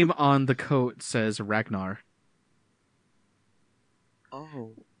name on the coat says Ragnar,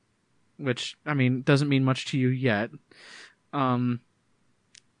 Oh. which, I mean, doesn't mean much to you yet. Meanwhile,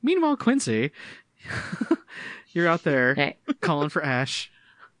 Quincy, you're out there Hey. calling for Ash.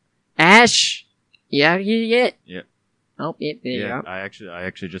 Ash, you out here yet? Yep. Oh, yeah, there you Yeah, are. I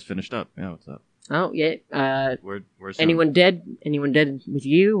actually just finished up. Yeah, what's up? Oh, yeah. Where's Anyone dead? Anyone dead with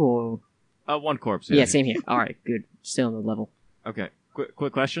you or? one corpse. Yeah, same here. All right, good. Still on the level. Okay.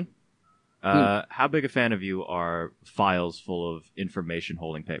 Quick question. How big a fan of you are files full of information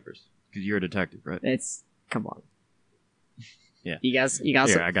holding papers? Because you're a detective, right? Come on. Yeah. You guys.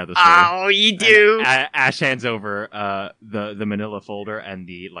 Here, I got this. For you. Oh, you do. And Ash hands over the manila folder and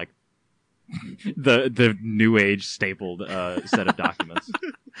the the new age stapled set of documents.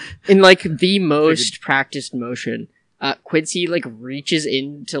 In like the most practiced motion, Quincy like reaches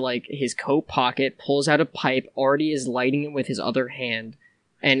into like his coat pocket, pulls out a pipe, already is lighting it with his other hand,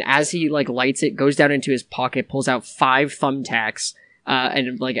 and as he like lights it, goes down into his pocket, pulls out 5 thumbtacks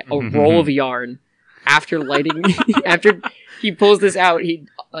and like a roll of yarn. After lighting, after he pulls this out, he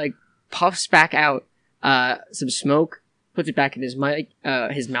like puffs back out some smoke, puts it back in his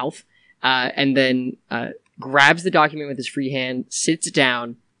mouth, and then grabs the document with his free hand, sits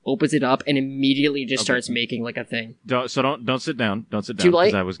down, opens it up, and immediately just starts making like a thing. Don't sit down. Don't sit down. Too late?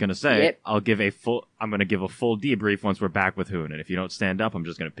 Because I was gonna say Yep. I'm gonna give a full debrief once we're back with Hoon, and if you don't stand up, I'm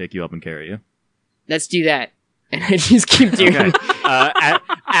just gonna pick you up and carry you. Let's do that. And I just keep doing Okay. it.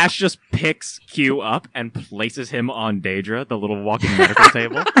 Ash just picks Q up and places him on Daedra, the little walking medical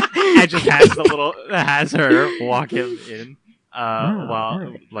table, and just has her walk him in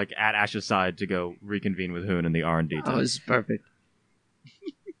while like at Ash's side to go reconvene with Hoon in the R&D team. Oh, this is perfect.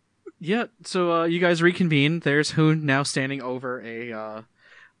 Yeah, so you guys reconvene. There's Hoon now standing over a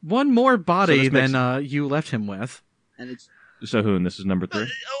one more body So this than you left him with. And it's So Hoon, this is number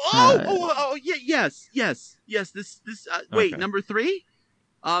 3. yeah, yes. This wait, Okay. number 3.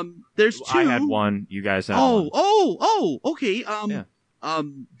 There's 2. I had one. You guys had one. Okay. Yeah.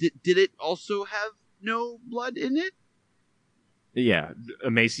 Did it also have no blood in it? Yeah,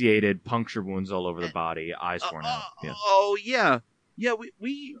 emaciated, puncture wounds all over the body, eyes torn out. Yeah. Oh yeah.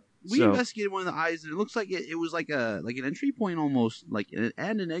 We So- investigated one of the eyes, and it looks like it was like an entry point almost,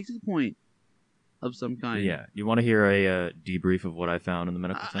 and an exit point of some kind. Yeah, you want to hear a debrief of what I found in the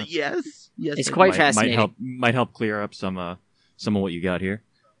medical tent? Yes. It's I quite do. fascinating. Might help clear up some of what you got here.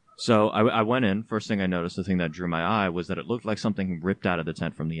 So I went in. First thing I noticed, the thing that drew my eye was that it looked like something ripped out of the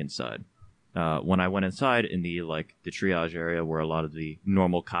tent from the inside. When I went inside in the triage area where a lot of the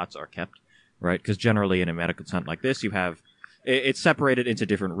normal cots are kept, right? Because generally in a medical tent like this, you have it's separated into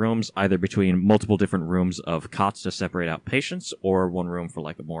different rooms, either between multiple different rooms of cots to separate out patients, or one room for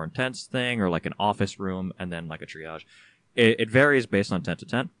like a more intense thing, or like an office room, and then like a triage. It varies based on tent to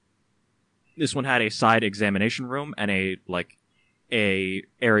tent. This one had a side examination room and a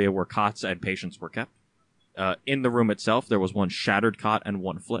area where cots and patients were kept. In the room itself, there was one shattered cot and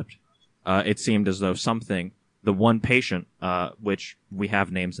one flipped. It seemed as though the one patient, which we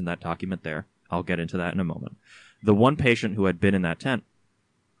have names in that document there, I'll get into that in a moment. The one patient who had been in that tent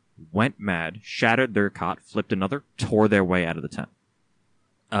went mad, shattered their cot, flipped another, tore their way out of the tent.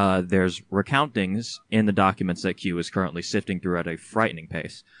 There's recountings in the documents that Q is currently sifting through at a frightening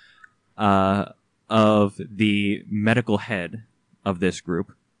pace of the medical head of this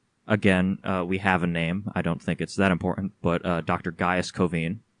group. Again, we have a name. I don't think it's that important, but Dr. Gaius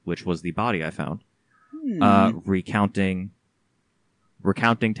Covine, which was the body I found, recounting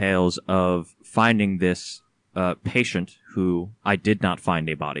tales of finding this patient who I did not find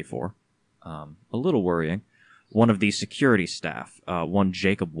a body for. A little worrying. One of the security staff, one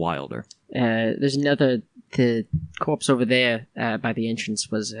Jacob Wilder. There's another. The corpse over there by the entrance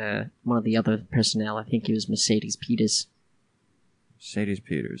was one of the other personnel. I think it was Mercedes Peters. Mercedes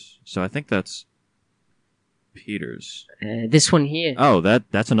Peters. So I think that's Peters. This one here. Oh,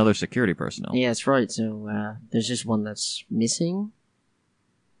 that's another security personnel. Yeah, that's right. So there's just one that's missing.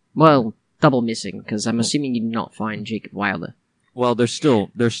 Well, double missing, because I'm assuming you did not find Jacob Wilder. Well, there's still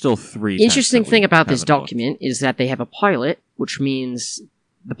 3. Interesting tents that thing we about this haven't looked. document is that they have a pilot, which means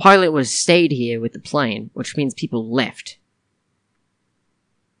the pilot was stayed here with the plane, which means people left.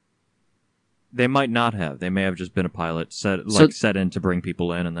 They might not have. They may have just been a pilot set in to bring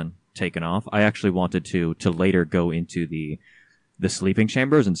people in and then taken off. I actually wanted to later go into the sleeping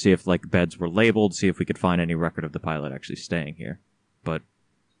chambers and see if beds were labeled, see if we could find any record of the pilot actually staying here. But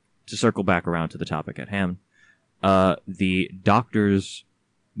to circle back around to the topic at hand, the doctors,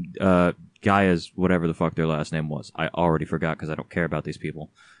 Gaia's, whatever the fuck their last name was, I already forgot because I don't care about these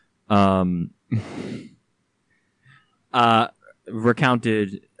people,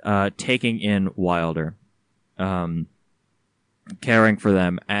 recounted taking in Wilder, caring for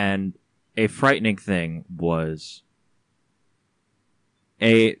them, and a frightening thing was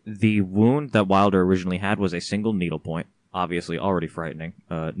the wound that Wilder originally had was a single needle point. Obviously, already frightening.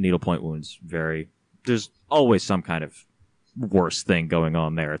 Needle point wounds there's always some kind of worse thing going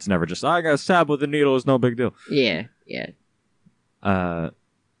on there. It's never just, I got stabbed with a needle, it's no big deal. Yeah. Some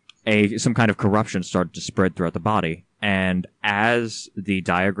kind of corruption started to spread throughout the body, and as the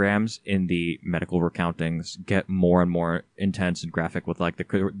diagrams in the medical recountings get more and more intense and graphic with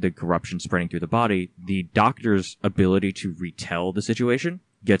the corruption spreading through the body, the doctor's ability to retell the situation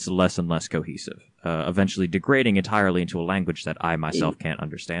gets less and less cohesive, eventually degrading entirely into a language that I myself can't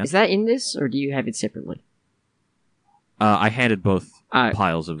understand. Is that in this, or do you have it separately? I handed both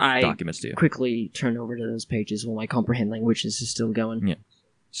piles of documents to you. Quickly turn over to those pages while my comprehend languages is still going. Yeah.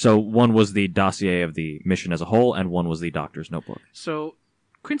 So one was the dossier of the mission as a whole, and one was the doctor's notebook. So,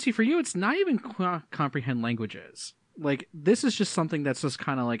 Quincy, for you, it's not even comprehend languages. This is just something that's just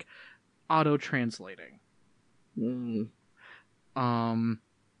kind of auto-translating.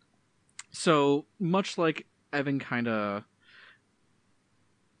 So, much like Evan kind of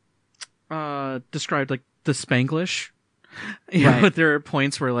described, the Spanglish, Right. But there are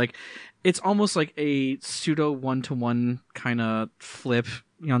points where like it's almost like a pseudo 1-to-1 kind of flip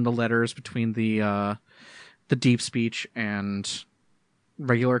on the letters between the deep speech and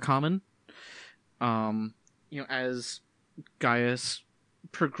regular common. As Gaius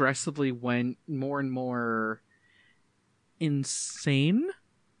progressively went more and more insane,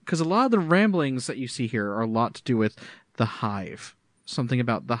 because a lot of the ramblings that you see here are a lot to do with the hive, something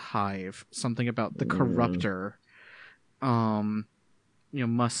about the hive, something about the corruptor.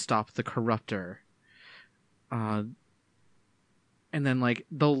 Must stop the corruptor. And then like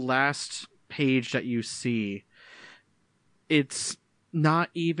the last page that you see, it's not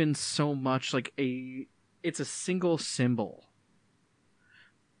even so much like it's a single symbol.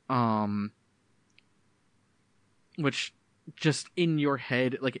 Which just in your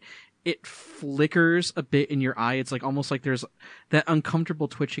head, like it flickers a bit in your eye. It's like almost like there's that uncomfortable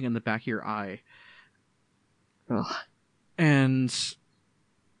twitching in the back of your eye. Ugh. And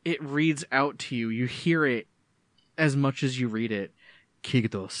it reads out to you. You hear it as much as you read it.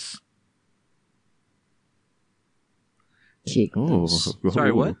 Kigdos. Kigdos.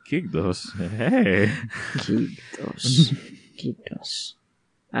 Sorry, what? Kigdos. Hey. Kigdos. Kigdos.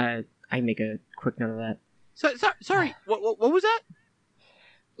 I make a quick note of that. Sorry, what was that?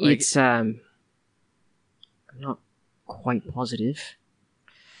 Like- It's I'm not quite positive.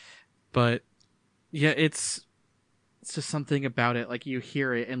 But yeah, it's just something about it. Like you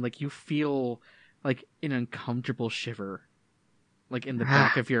hear it and like you feel like an uncomfortable shiver, like in the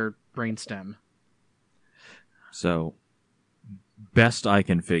back of your brainstem. So, best I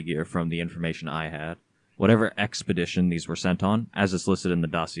can figure from the information I had, whatever expedition these were sent on, as it's listed in the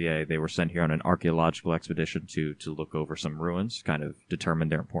dossier, they were sent here on an archaeological expedition to look over some ruins, kind of determine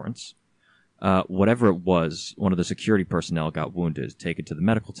their importance. Whatever it was, one of the security personnel got wounded, taken to the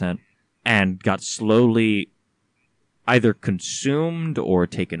medical tent, and got slowly either consumed or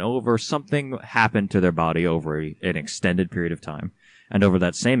taken over. Something happened to their body over an extended period of time. And over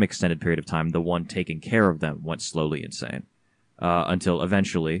that same extended period of time, the one taking care of them went slowly insane. Until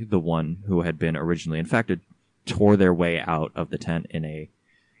eventually, the one who had been originally infected tore their way out of the tent in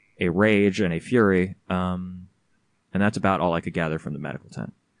a rage and a fury. And that's about all I could gather from the medical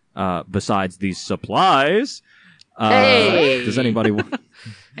tent. Besides these supplies, Hey! does anybody...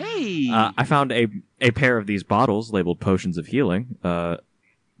 Hey! I found a pair of these bottles labeled potions of healing.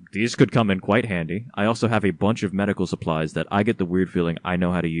 These could come in quite handy. I also have a bunch of medical supplies that I get the weird feeling I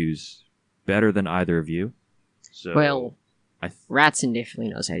know how to use better than either of you. So, Well, Ratson definitely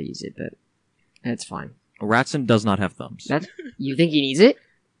knows how to use it, but that's fine. Ratson does not have thumbs. You think he needs it?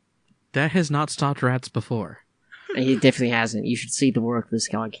 That has not stopped rats before. He definitely hasn't. You should see the work this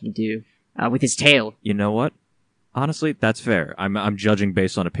guy can do with his tail. You know what? Honestly, that's fair. I'm judging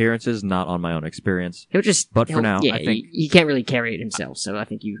based on appearances, not on my own experience. He'll just. But for now, yeah, I think- he can't really carry it himself. So I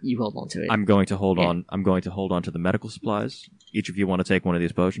think you hold on to it. I'm going to hold Yeah. on. I'm going to hold on to the medical supplies. Each of you want to take one of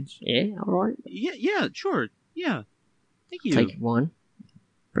these potions? Yeah, all right. Yeah, sure. Yeah. Thank you. Take one.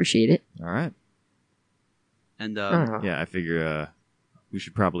 Appreciate it. All right. And Yeah, I figure we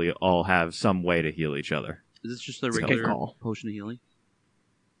should probably all have some way to heal each other. is this just a It's a good regular call. potion of healing?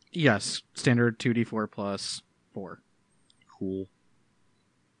 Yes, standard 2d4 plus 4. Cool.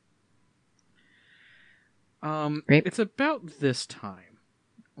 Great. It's about this time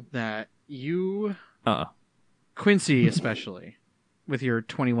that you, Uh-oh. Quincy especially, with your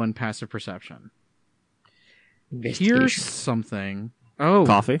 21 passive perception, here's Investigation. something. Oh,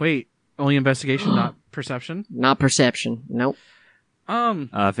 Coffee? Wait, only investigation, not perception. Not perception. Nope.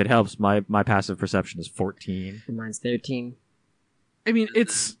 If it helps, my passive perception is 14. Mine's 13. I mean,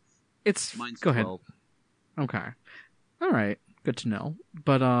 it's. Mine's Go 12. ahead. Okay. All right. Good to know.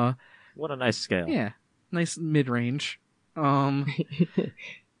 But What a nice scale. yeah, nice mid range.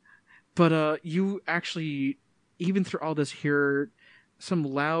 But you actually, even through all this, hear some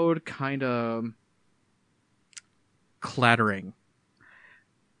loud kind of clattering,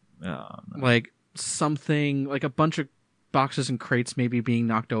 Oh, no. like something, like a bunch of boxes and crates maybe being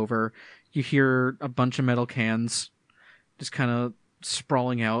knocked over. You hear a bunch of metal cans just kind of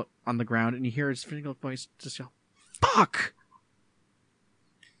sprawling out on the ground, and you hear his single voice just yell, "Fuck!"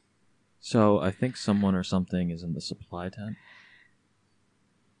 So I think someone or something is in the supply tent.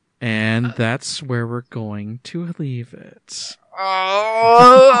 And that's where we're going to leave it.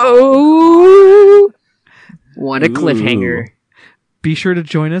 Oh! What a Ooh. cliffhanger. Be sure to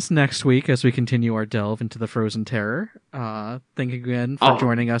join us next week as we continue our delve into the Frozen Terror. Thank you again for Oh.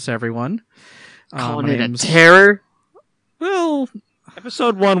 joining us, everyone. Calling My it a name's- terror? Well,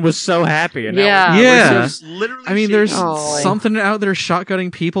 Episode 1 was so happy. And Yeah. Yeah. we're It's literally. I mean, shitty. there's Oh. something out there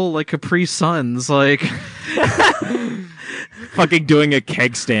shotgunning people like Capri Suns. Like, fucking doing a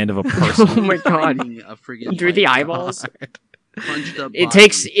keg stand of a person. Oh my god. Finding a friggin' Through the like, eyeballs. punched up It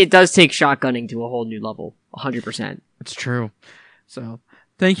body. does take shotgunning to a whole new level. 100%. it's true. So,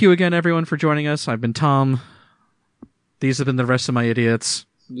 thank you again, everyone, for joining us. I've been Tom. These have been the rest of my idiots.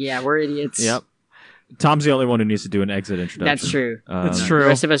 Yeah, we're idiots. Yep. Tom's the only one who needs to do an exit introduction. That's true. That's The true.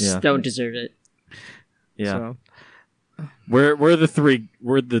 rest of us Yeah. don't deserve it. Yeah. So, We're the three.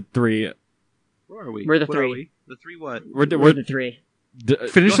 We're the three. Where are we? We're the What three. Are we? The three what? We're We're the three.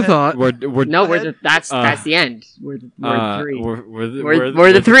 finish Go the ahead. thought. we're No, Go we're ahead. the that's the end. We're the three. We're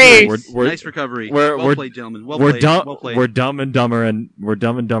the three. We're Nice recovery. we're- well we're- played, gentlemen. Well we're played. dumb. Well played. We're dumb and dumber, and we're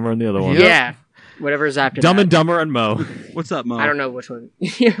dumb and dumber in the other one. Yep. Yeah. Whatever's after Dumb that. and dumber and Mo. What's up, Mo? I don't know which one.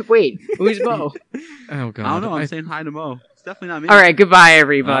 Wait, who's Mo? Oh, God. I don't know. I'm saying hi to Mo. It's definitely not me. All right, goodbye,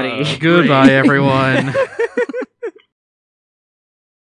 everybody. Uh, Goodbye, everyone.